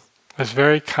was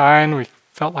very kind. We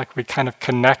felt like we kind of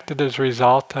connected as a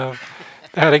result of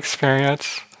that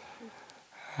experience.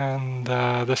 And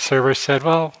the server said,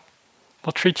 well,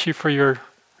 we'll treat you for your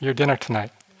dinner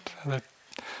tonight. So the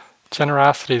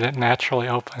generosity that naturally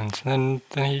opens. And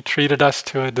then he treated us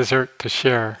to a dessert to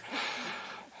share.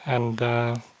 And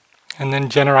then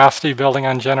generosity, building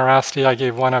on generosity, I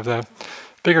gave one of the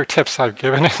bigger tips I've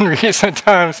given in recent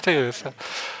times too. So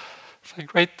it's a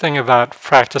great thing about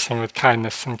practicing with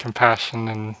kindness and compassion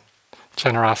and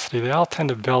generosity. They all tend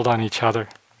to build on each other.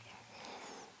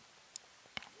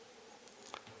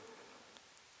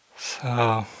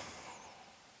 So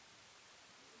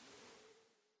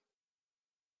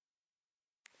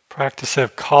practice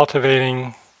of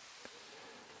cultivating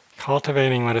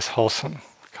what is wholesome,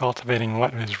 cultivating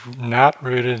what is not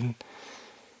rooted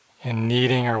in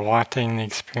needing or wanting the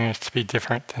experience to be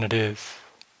different than it is.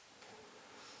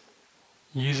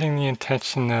 Using the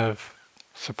intention of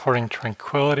supporting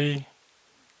tranquility,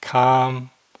 calm,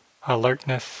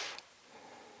 alertness,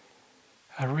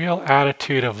 a real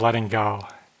attitude of letting go.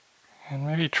 And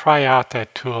maybe try out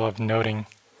that tool of noting,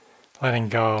 letting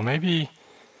go. Maybe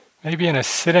in a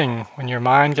sitting, when your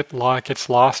mind gets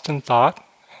lost in thought,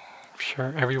 I'm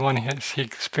sure everyone has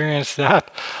experienced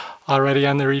that already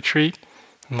on the retreat.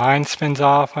 Mind spins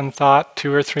off on thought.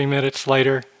 2 or 3 minutes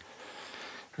later,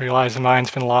 realize the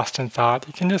mind's been lost in thought.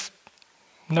 You can just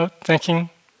note thinking,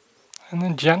 and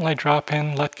then gently drop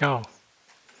in, let go.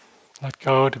 Let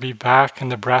go to be back in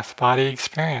the breath-body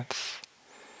experience.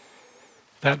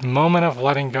 That moment of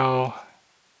letting go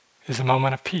is a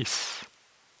moment of peace.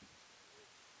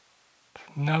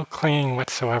 No clinging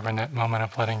whatsoever in that moment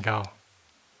of letting go.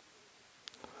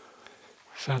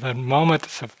 So the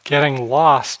moments of getting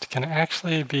lost can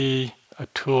actually be a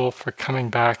tool for coming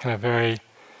back in a very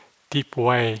deep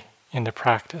way into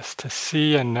practice, to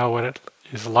see and know what it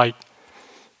is like,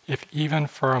 if even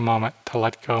for a moment, to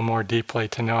let go more deeply,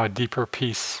 to know a deeper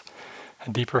peace, a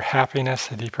deeper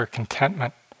happiness, a deeper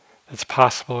contentment that's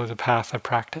possible with the path of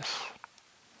practice.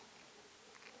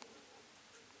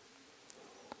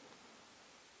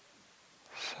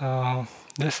 So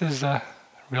this is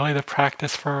really the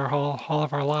practice for our whole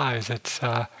of our lives. It's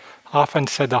often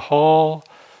said the whole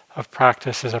of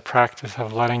practice is a practice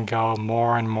of letting go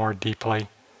more and more deeply.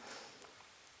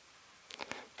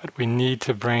 But we need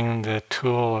to bring the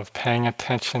tool of paying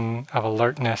attention, of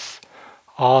alertness,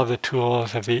 all of the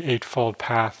tools of the Eightfold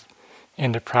Path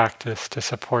into practice to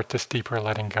support this deeper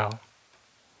letting go.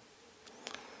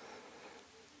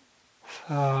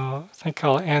 So I think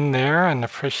I'll end there and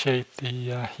appreciate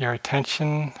your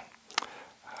attention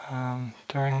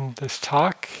during this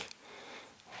talk,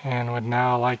 and would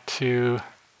now like to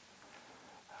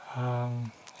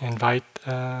invite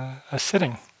a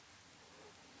sitting.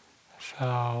 So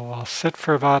I'll sit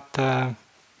for about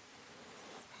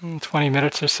 20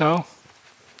 minutes or so,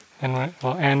 and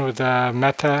we'll end with a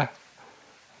Metta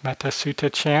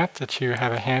Sutta chant that you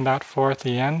have a handout for at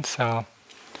the end. So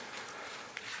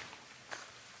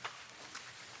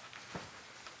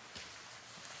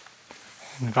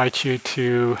I invite you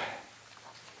to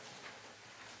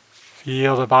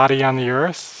feel the body on the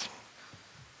earth.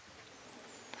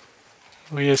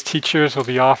 We as teachers will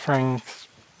be offering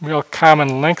real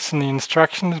common links in the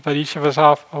instructions, but each of us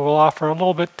will offer a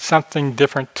little bit something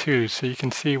different too, so you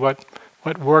can see what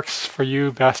works for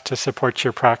you best to support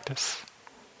your practice.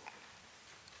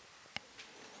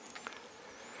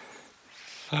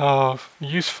 So, a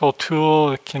useful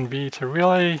tool it can be to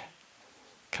really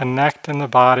connect in the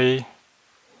body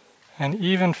and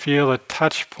even feel the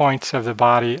touch points of the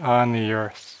body on the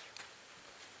earth.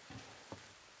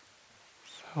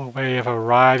 So a way of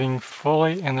arriving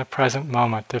fully in the present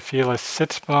moment, to feel the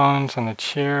sits bones on the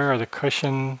chair or the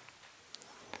cushion,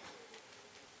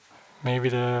 maybe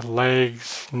the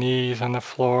legs, knees on the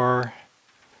floor,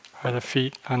 or the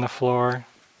feet on the floor.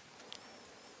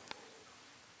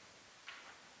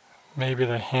 Maybe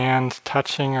the hands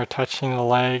touching the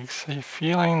legs. So you're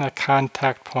feeling the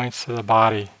contact points of the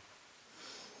body.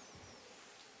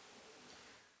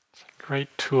 It's a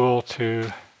great tool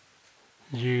to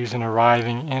use in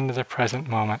arriving into the present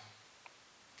moment.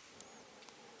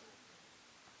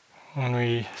 When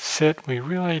we sit, we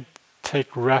really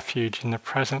take refuge in the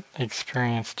present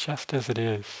experience just as it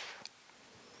is.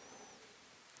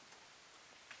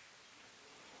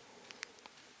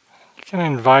 You can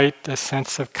invite a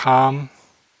sense of calm,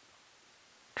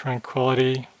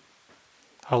 tranquility,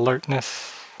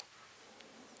 alertness,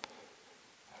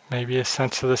 maybe a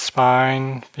sense of the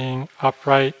spine being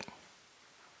upright.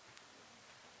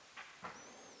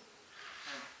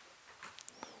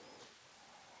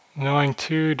 Knowing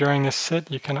too, during the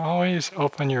sit, you can always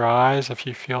open your eyes if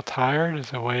you feel tired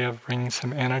as a way of bringing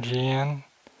some energy in,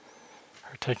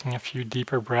 or taking a few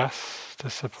deeper breaths to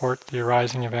support the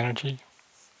arising of energy.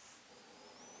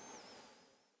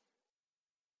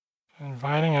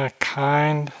 Inviting a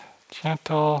kind,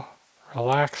 gentle,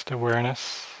 relaxed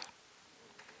awareness.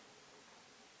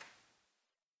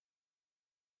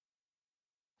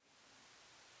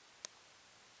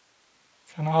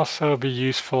 Can also be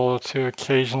useful to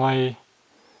occasionally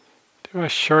do a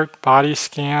short body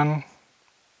scan,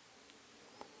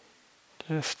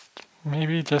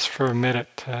 maybe just for a minute,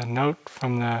 to note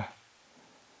from the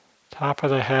top of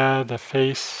the head, the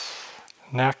face,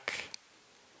 neck,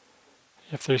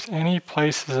 if there's any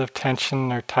places of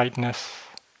tension or tightness.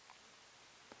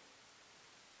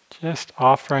 Just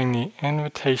offering the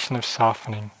invitation of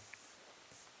softening,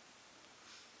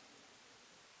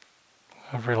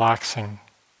 of relaxing.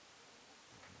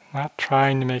 Not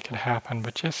trying to make it happen,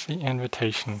 but just the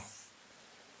invitation.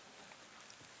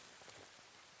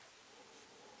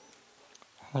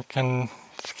 You can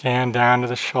scan down to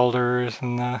the shoulders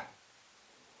and the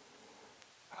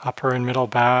upper and middle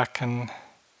back, and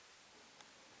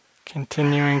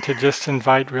continuing to just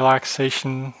invite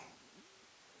relaxation,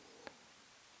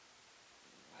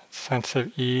 sense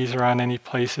of ease around any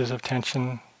places of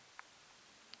tension.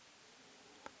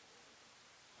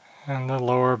 And the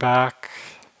lower back,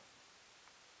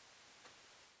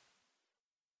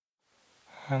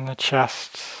 and the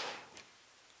chest,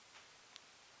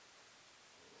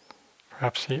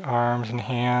 perhaps the arms and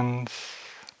hands,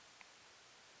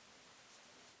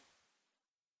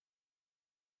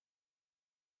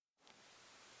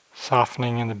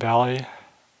 softening in the belly,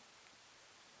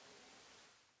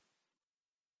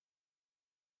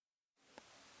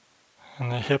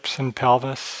 and the hips and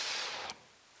pelvis.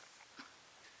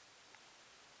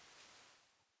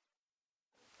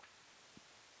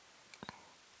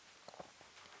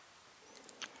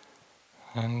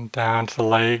 And down to the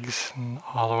legs and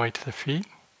all the way to the feet.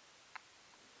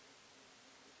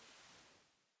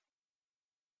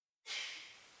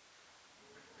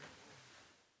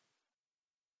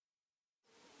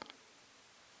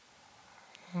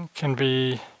 It can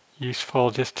be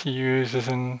useful just to use as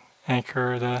an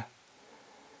anchor the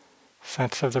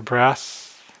sense of the breath.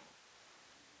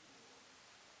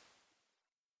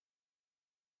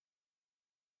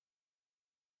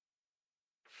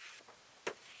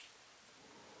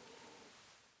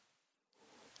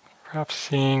 Perhaps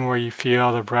seeing where you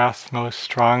feel the breath most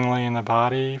strongly in the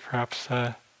body, perhaps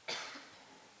the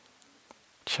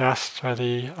chest or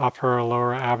the upper or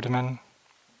lower abdomen,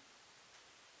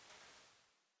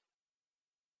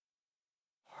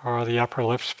 or the upper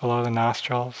lips below the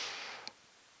nostrils.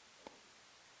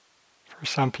 For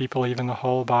some people, even the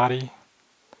whole body.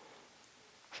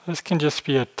 So this can just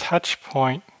be a touch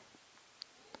point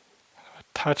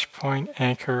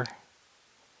anchor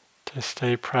to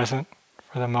stay present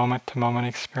for the moment-to-moment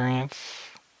experience,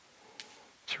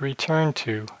 to return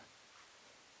to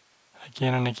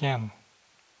again and again,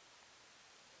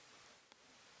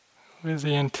 with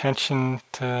the intention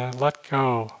to let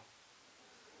go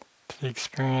to the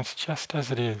experience just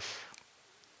as it is.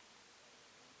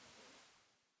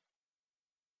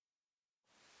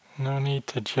 No need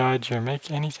to judge or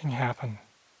make anything happen.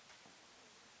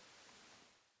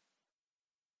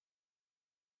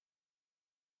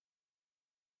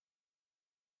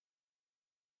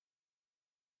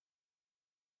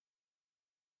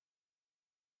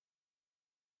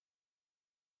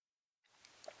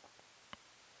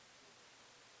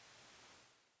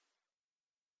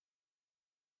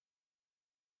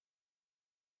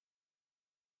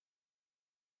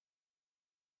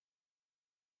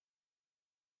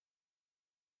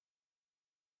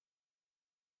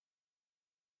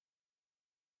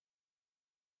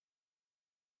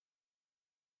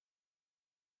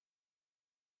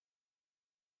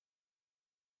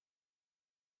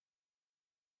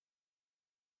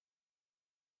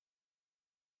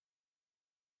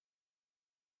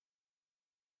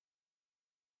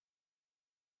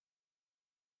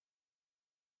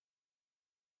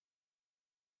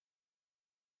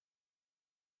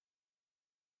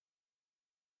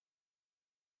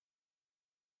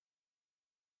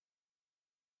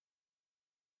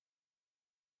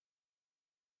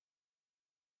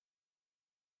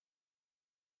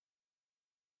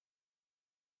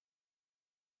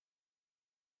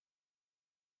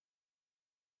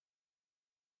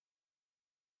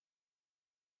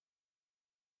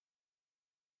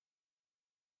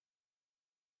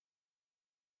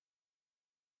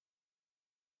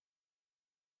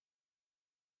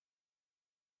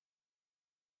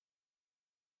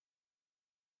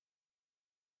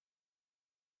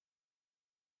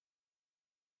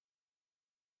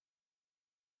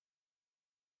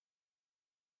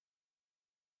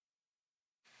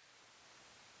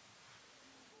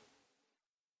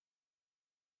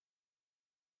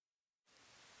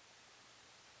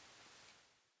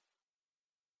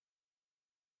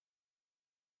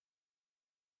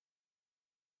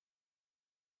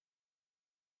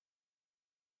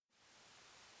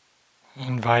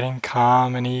 Inviting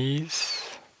calm and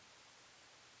ease,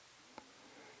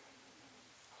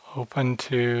 open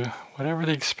to whatever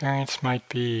the experience might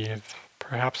be, of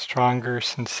perhaps stronger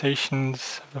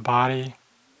sensations of the body.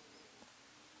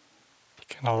 You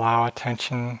can allow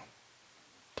attention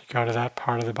to go to that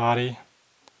part of the body,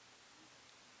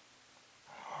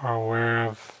 or aware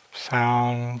of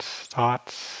sounds,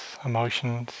 thoughts,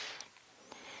 emotions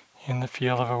in the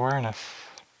field of awareness.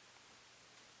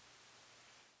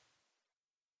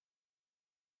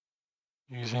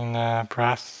 Using the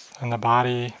breath and the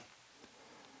body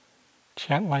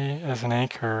gently as an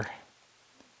anchor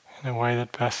in a way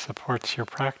that best supports your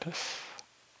practice.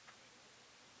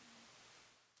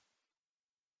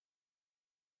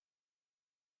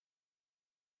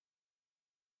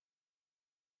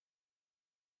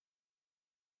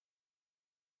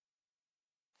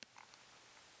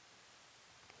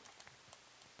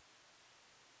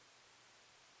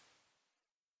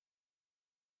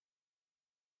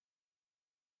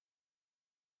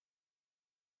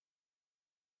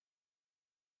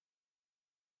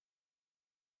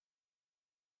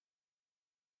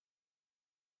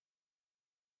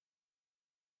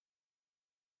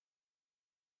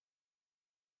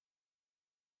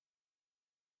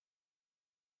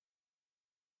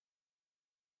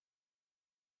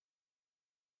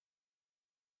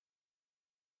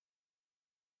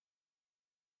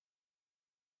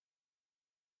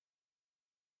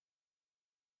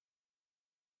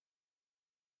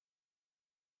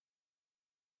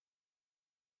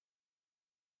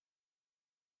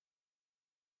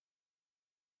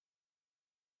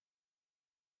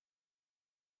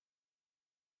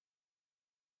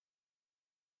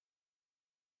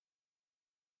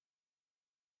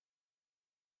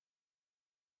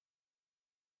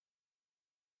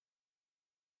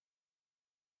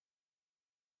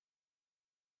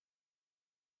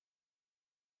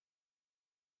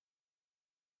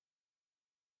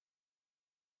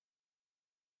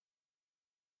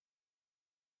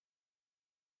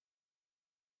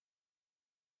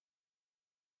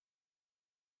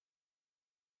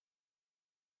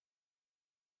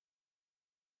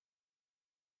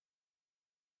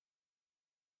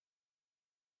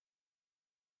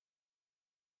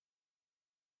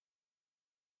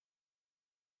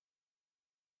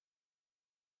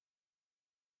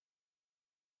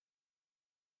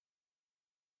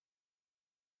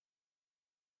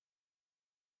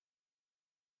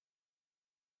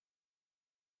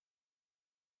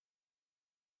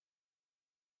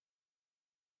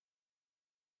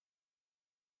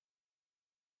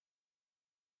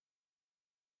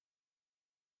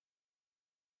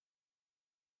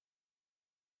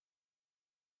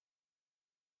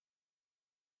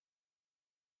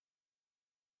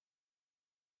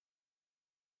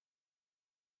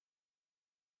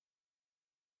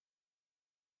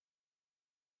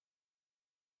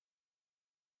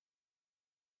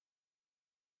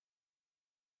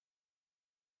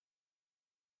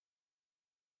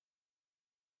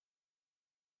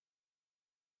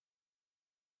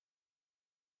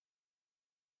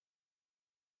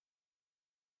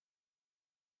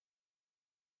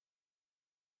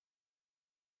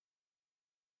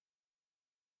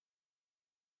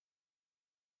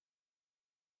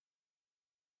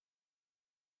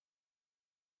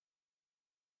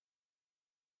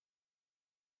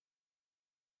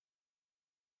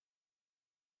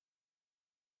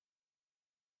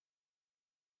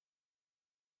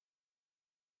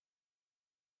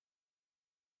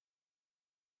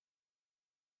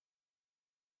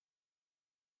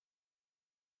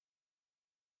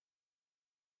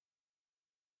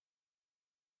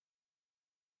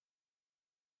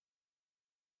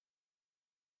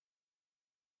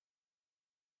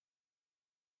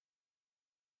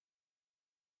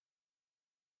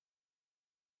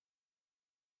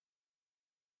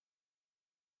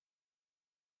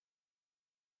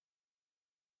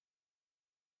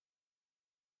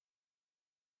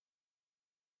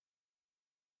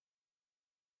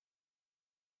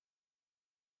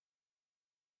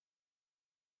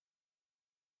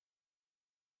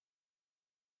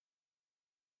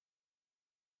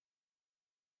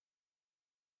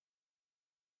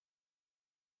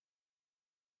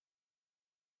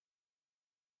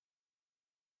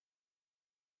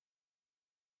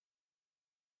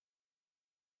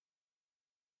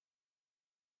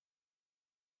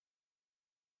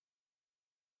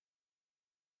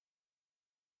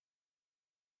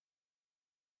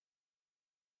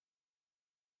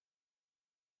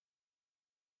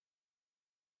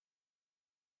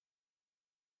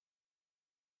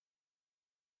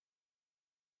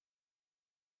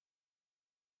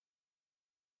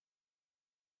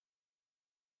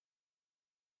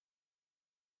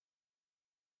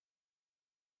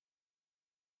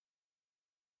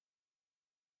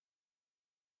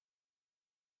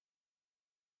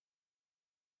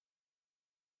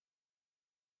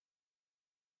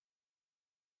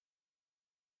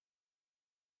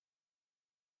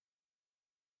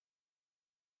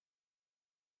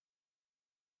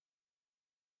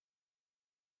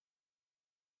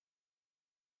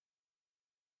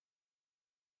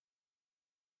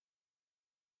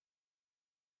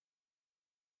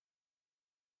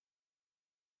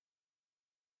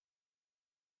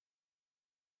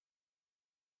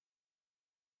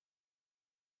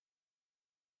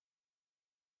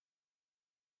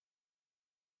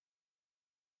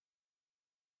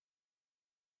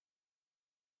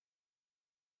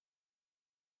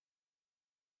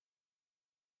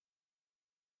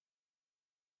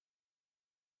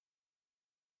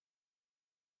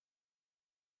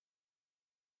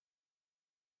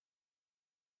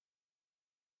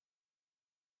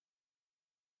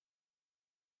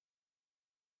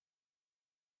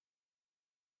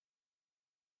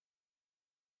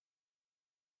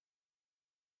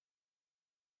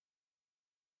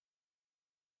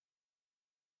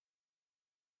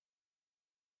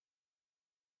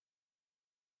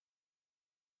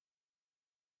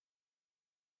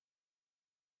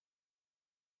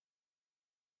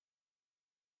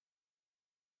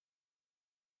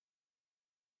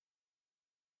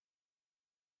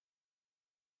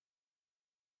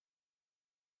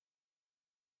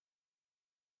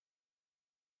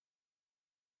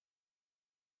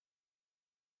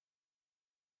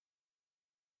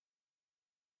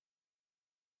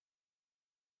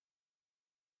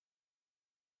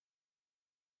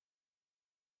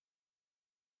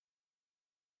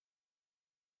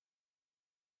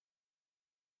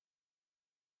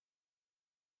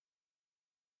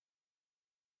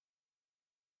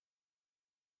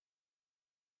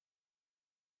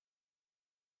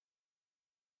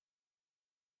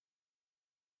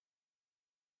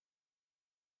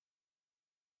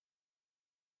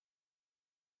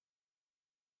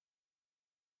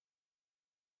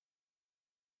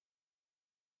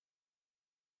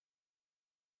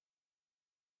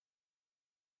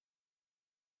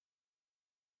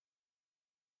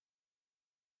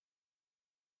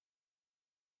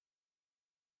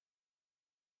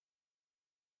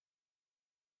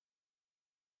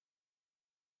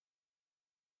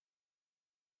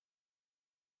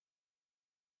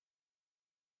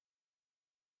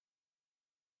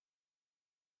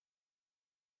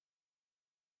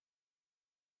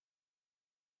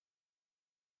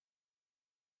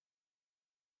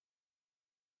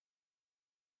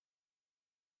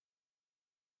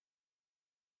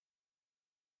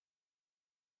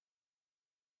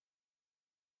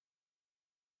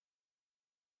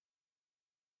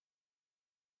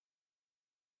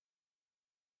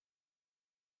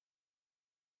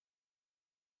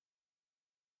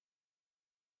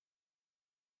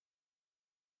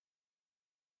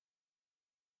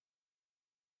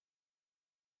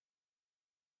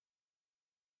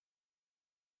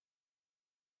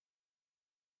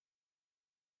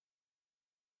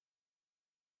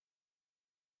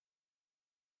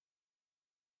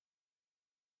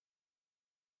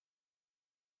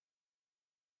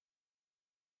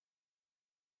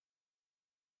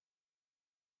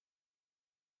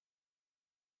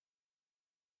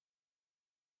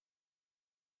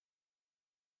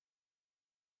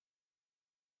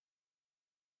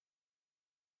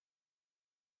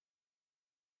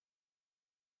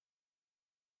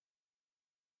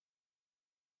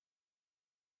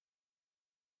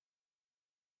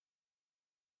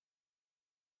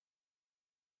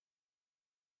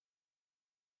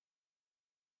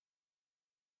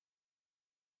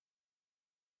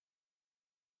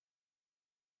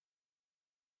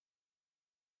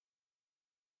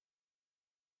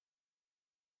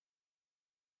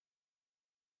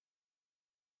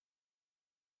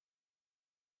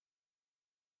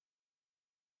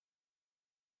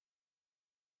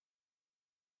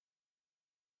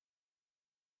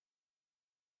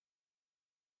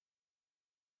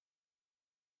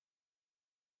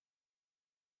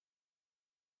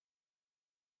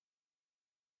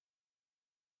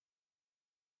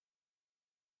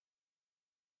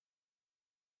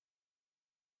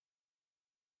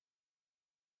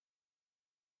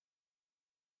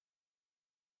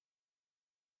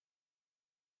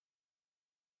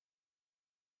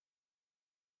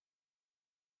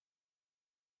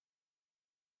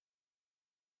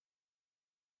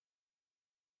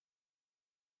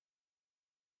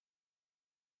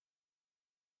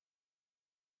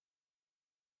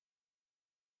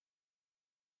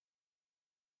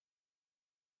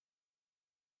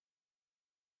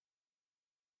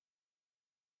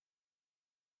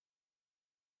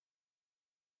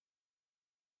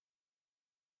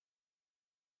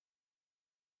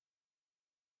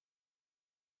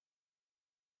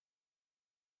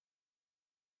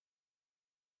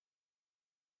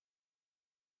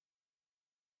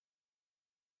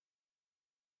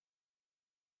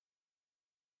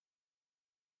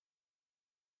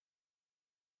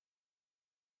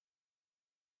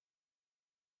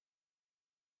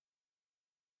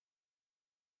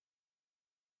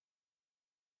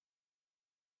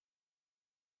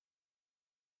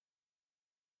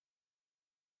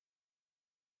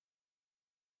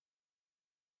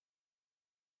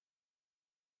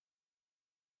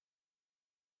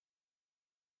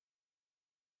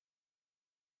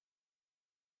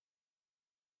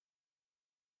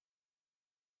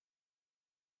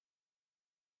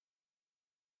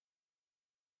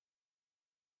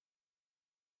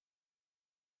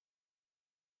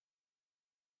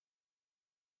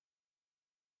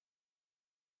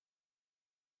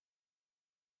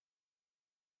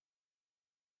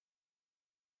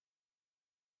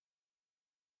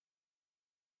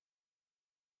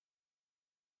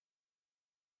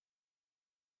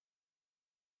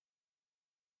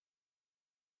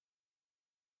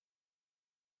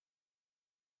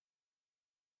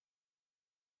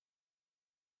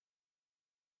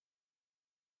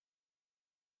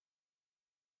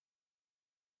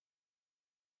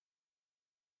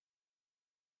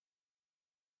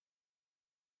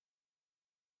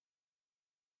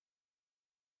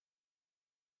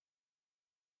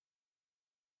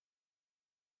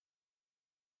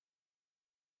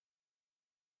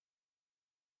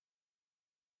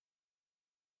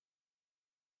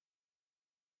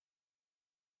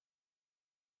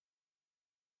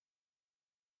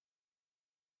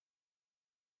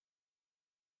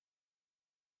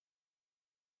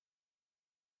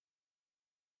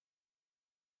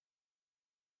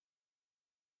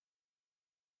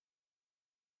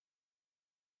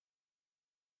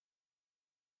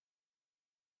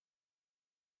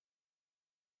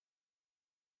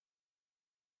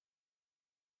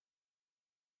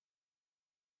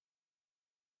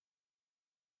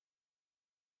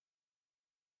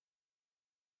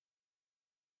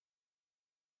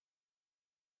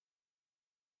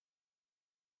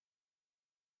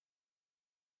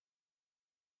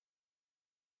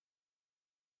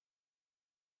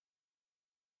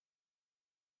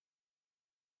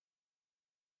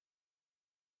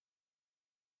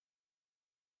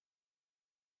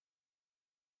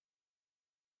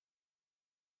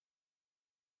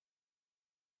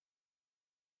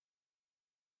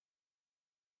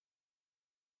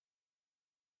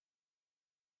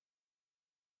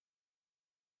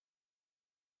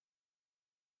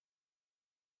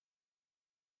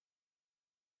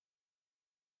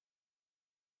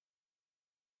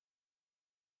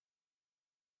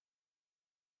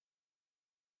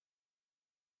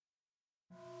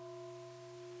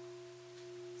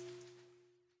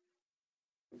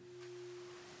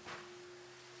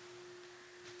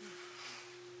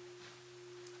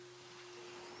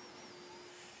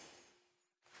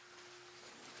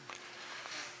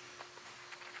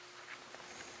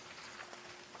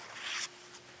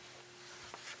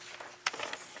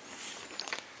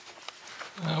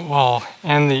 We'll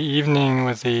end the evening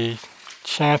with the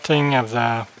chanting of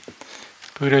the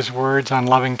Buddha's words on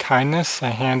loving kindness, a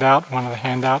handout, one of the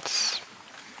handouts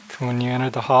from when you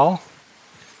entered the hall.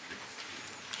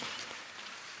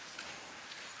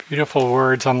 Beautiful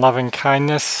words on loving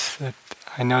kindness that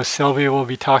I know Sylvia will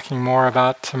be talking more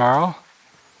about tomorrow.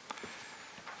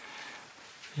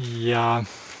 The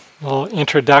little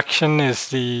introduction is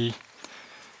the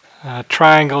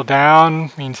triangle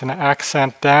down means an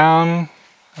accent down.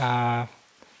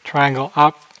 Triangle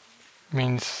up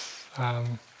means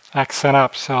accent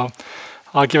up. So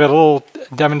I'll give it a little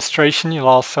demonstration. You'll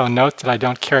also note that I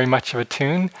don't carry much of a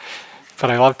tune,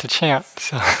 but I love to chant.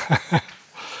 So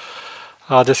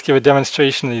I'll just give a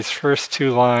demonstration of these first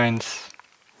two lines.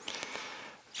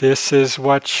 This is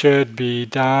what should be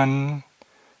done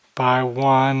by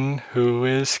one who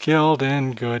is skilled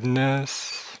in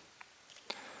goodness.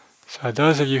 So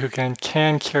those of you who can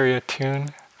carry a tune,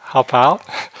 help out.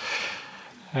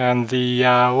 And the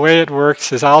way it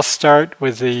works is I'll start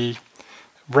with the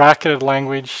bracketed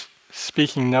language,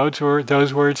 speaking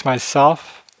those words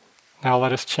myself. Now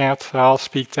let us chant, so I'll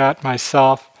speak that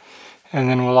myself, and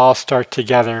then we'll all start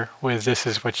together with this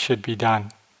is what should be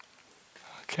done.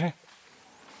 Okay?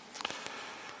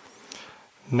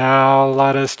 Now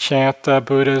let us chant the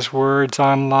Buddha's words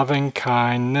on loving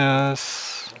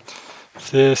kindness.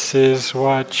 This is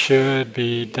what should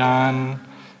be done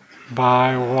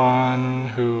by one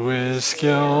who is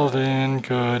skilled in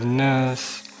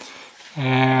goodness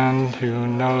and who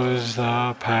knows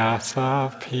the path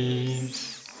of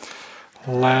peace.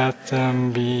 Let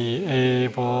them be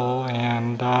able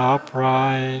and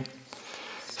upright,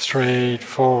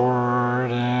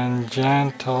 straightforward and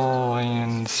gentle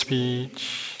in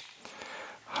speech,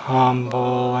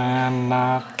 humble and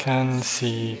not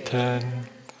conceited,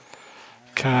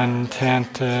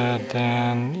 contented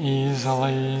and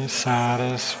easily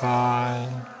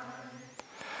satisfied,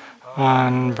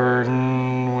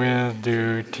 unburdened with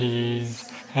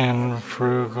duties and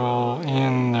frugal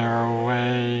in their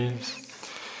ways,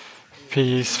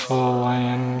 peaceful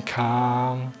and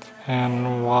calm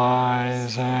and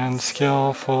wise and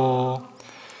skillful,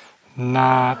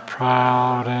 not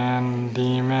proud and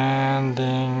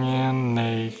demanding in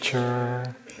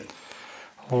nature.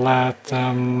 Let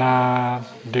them not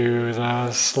do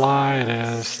the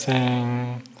slightest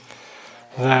thing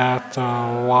that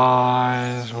the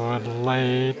wise would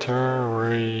later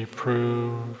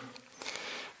reprove,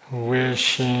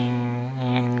 wishing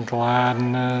in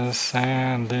gladness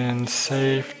and in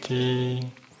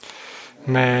safety.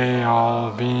 May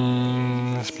all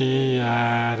beings be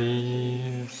at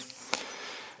ease.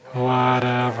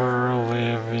 Whatever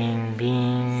living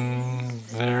being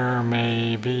there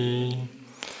may be,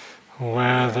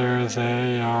 whether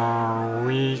they are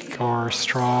weak or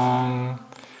strong,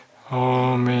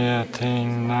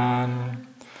 omitting none,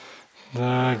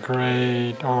 the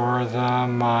great or the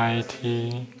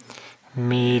mighty,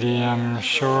 medium,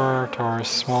 short or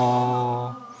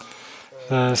small,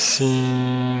 the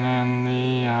seen and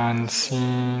the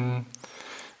unseen,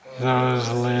 those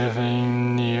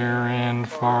living near and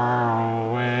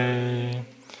far away,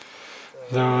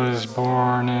 those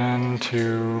born and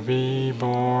to be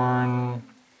born,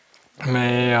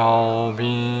 may all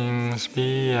beings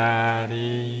be at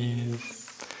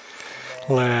ease.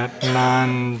 Let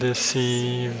none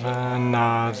deceive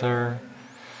another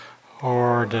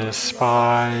or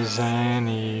despise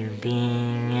any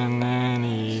being in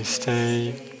any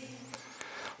state.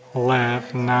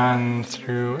 Let none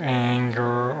through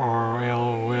anger or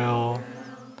ill will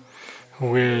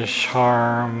wish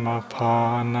harm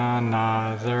upon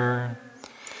another,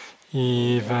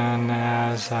 even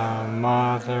as a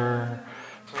mother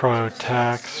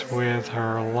protects with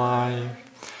her life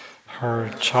her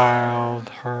child,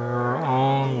 her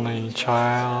only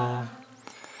child.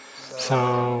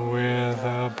 So with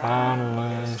a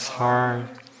boundless heart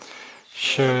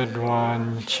should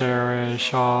one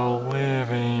cherish all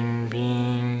living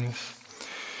beings,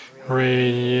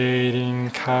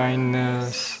 radiating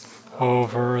kindness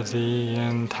over the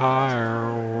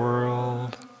entire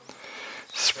world,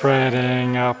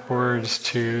 spreading upwards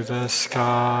to the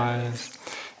skies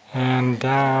and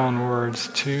downwards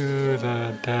to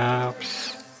the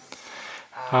depths,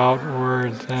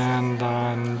 outward and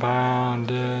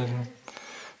unbounded,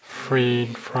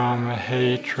 freed from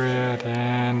hatred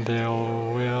and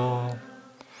ill will,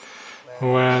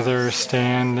 whether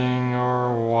standing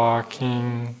or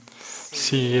walking,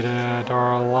 seated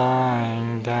or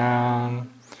lying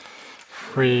down,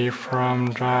 free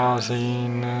from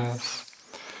drowsiness.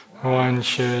 One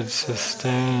should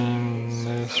sustain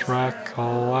this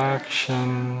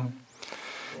recollection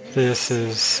This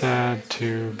is said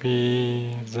to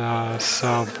be the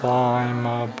sublime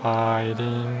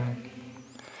abiding.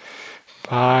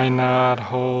 By not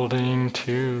holding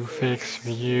to fixed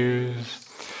views,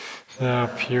 the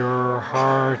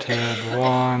pure-hearted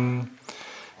one,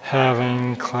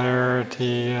 having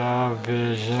clarity of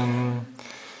vision,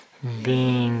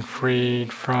 being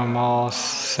freed from all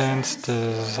sense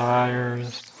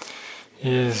desires,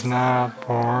 is not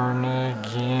born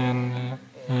again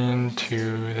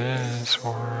into this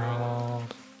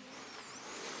world.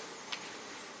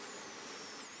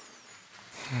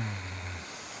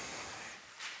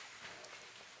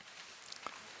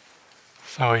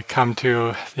 So we come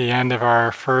to the end of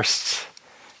our first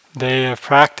day of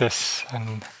practice,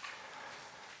 and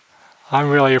I'm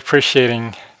really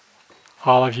appreciating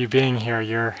all of you being here,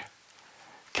 your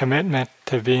commitment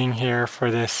to being here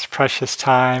for this precious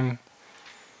time,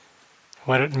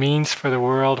 what it means for the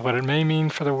world, what it may mean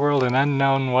for the world in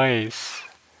unknown ways,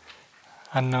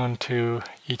 unknown to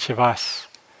each of us,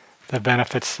 the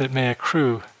benefits that may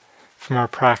accrue from our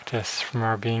practice, from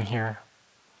our being here.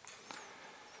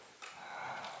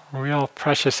 A real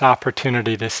precious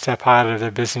opportunity to step out of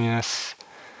the busyness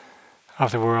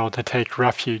of the world, to take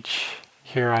refuge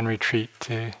here on retreat,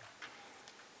 to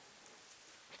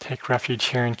take refuge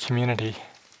here in community.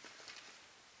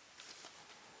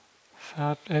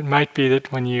 So it might be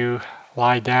that when you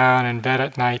lie down in bed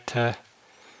at night, to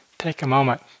take a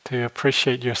moment to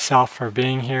appreciate yourself for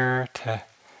being here, to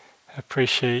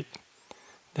appreciate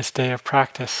this day of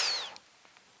practice.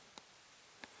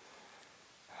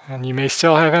 And you may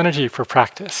still have energy for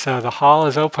practice, so the hall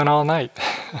is open all night.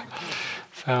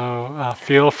 So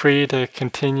feel free to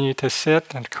continue to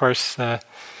sit. And of course, the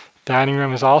dining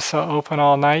room is also open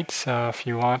all night, so if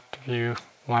you want a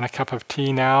cup of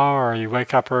tea now, or you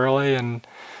wake up early and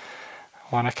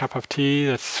want a cup of tea,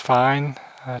 that's fine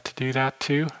to do that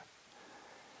too.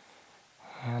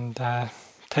 And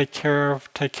take care of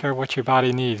what your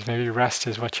body needs. Maybe rest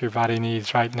is what your body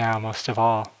needs right now, most of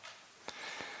all.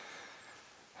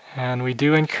 And we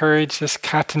do encourage this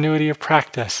continuity of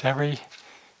practice. Every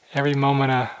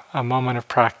moment a moment of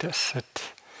practice.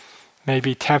 It may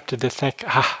be tempted to think,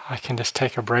 I can just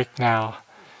take a break now.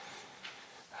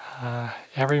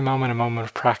 Every moment a moment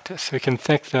of practice. We can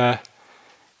think the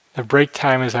break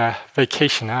time is a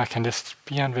vacation. I can just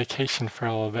be on vacation for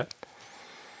a little bit.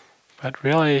 But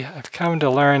really, I've come to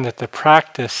learn that the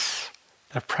practice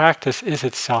is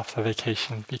itself the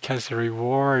vacation, because the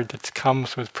reward that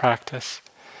comes with practice,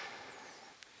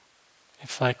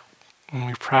 it's like when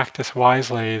we practice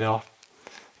wisely, the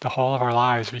whole of our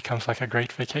lives becomes like a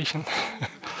great vacation.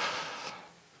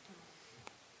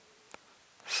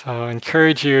 So I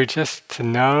encourage you just to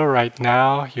know right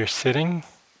now you're sitting.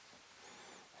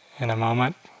 In a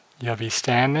moment you'll be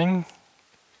standing.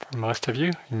 For most of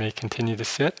you, you may continue to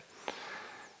sit.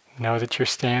 Know that you're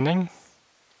standing.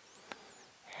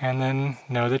 And then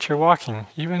know that you're walking,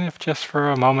 even if just for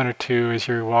a moment or two as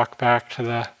you walk back to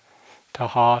the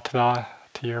hall, to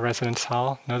your residence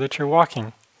hall. Know that you're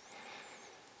walking.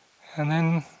 And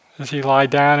then as you lie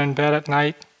down in bed at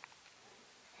night,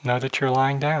 know that you're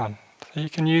lying down. So you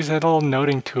can use that little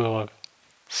noting tool of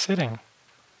sitting,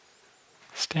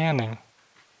 standing,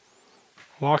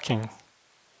 walking,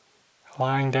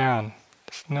 lying down.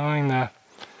 Just knowing the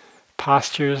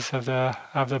postures of the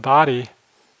body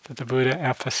that the Buddha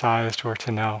emphasized or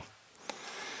to know.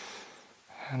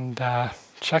 And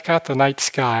check out the night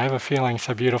sky. I have a feeling it's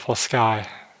a beautiful sky,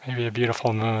 maybe a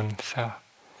beautiful moon. So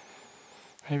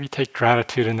maybe take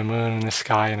gratitude in the moon and the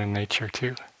sky and in nature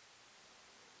too.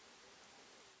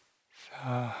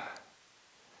 So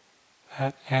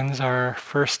that ends our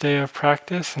first day of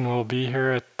practice, and we'll be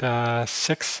here at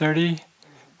 6:30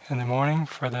 in the morning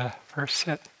for the first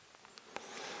sit.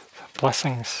 So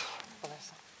blessings.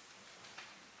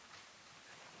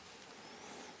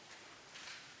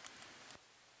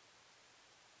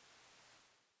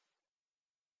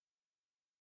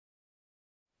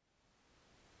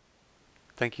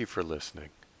 Thank you for listening.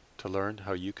 To learn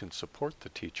how you can support the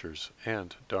teachers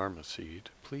and Dharma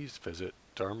Seed, please visit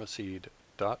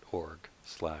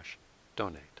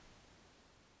dharmaseed.org/donate.